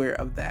be aware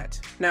of that.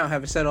 Now,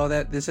 having said all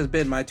that, this has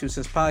been My 2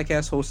 Cents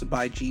Podcast, hosted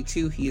by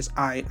G2. He is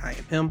I and I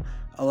am him.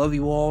 I love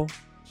you all.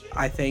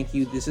 I thank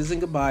you. This isn't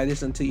goodbye. This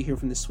is until you hear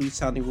from the sweet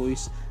sounding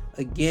voice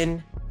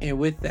again. And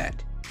with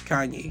that,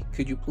 Kanye,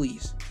 could you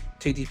please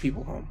take these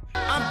people home?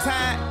 I'm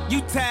tired,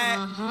 you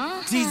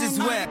tired, Jesus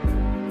wept.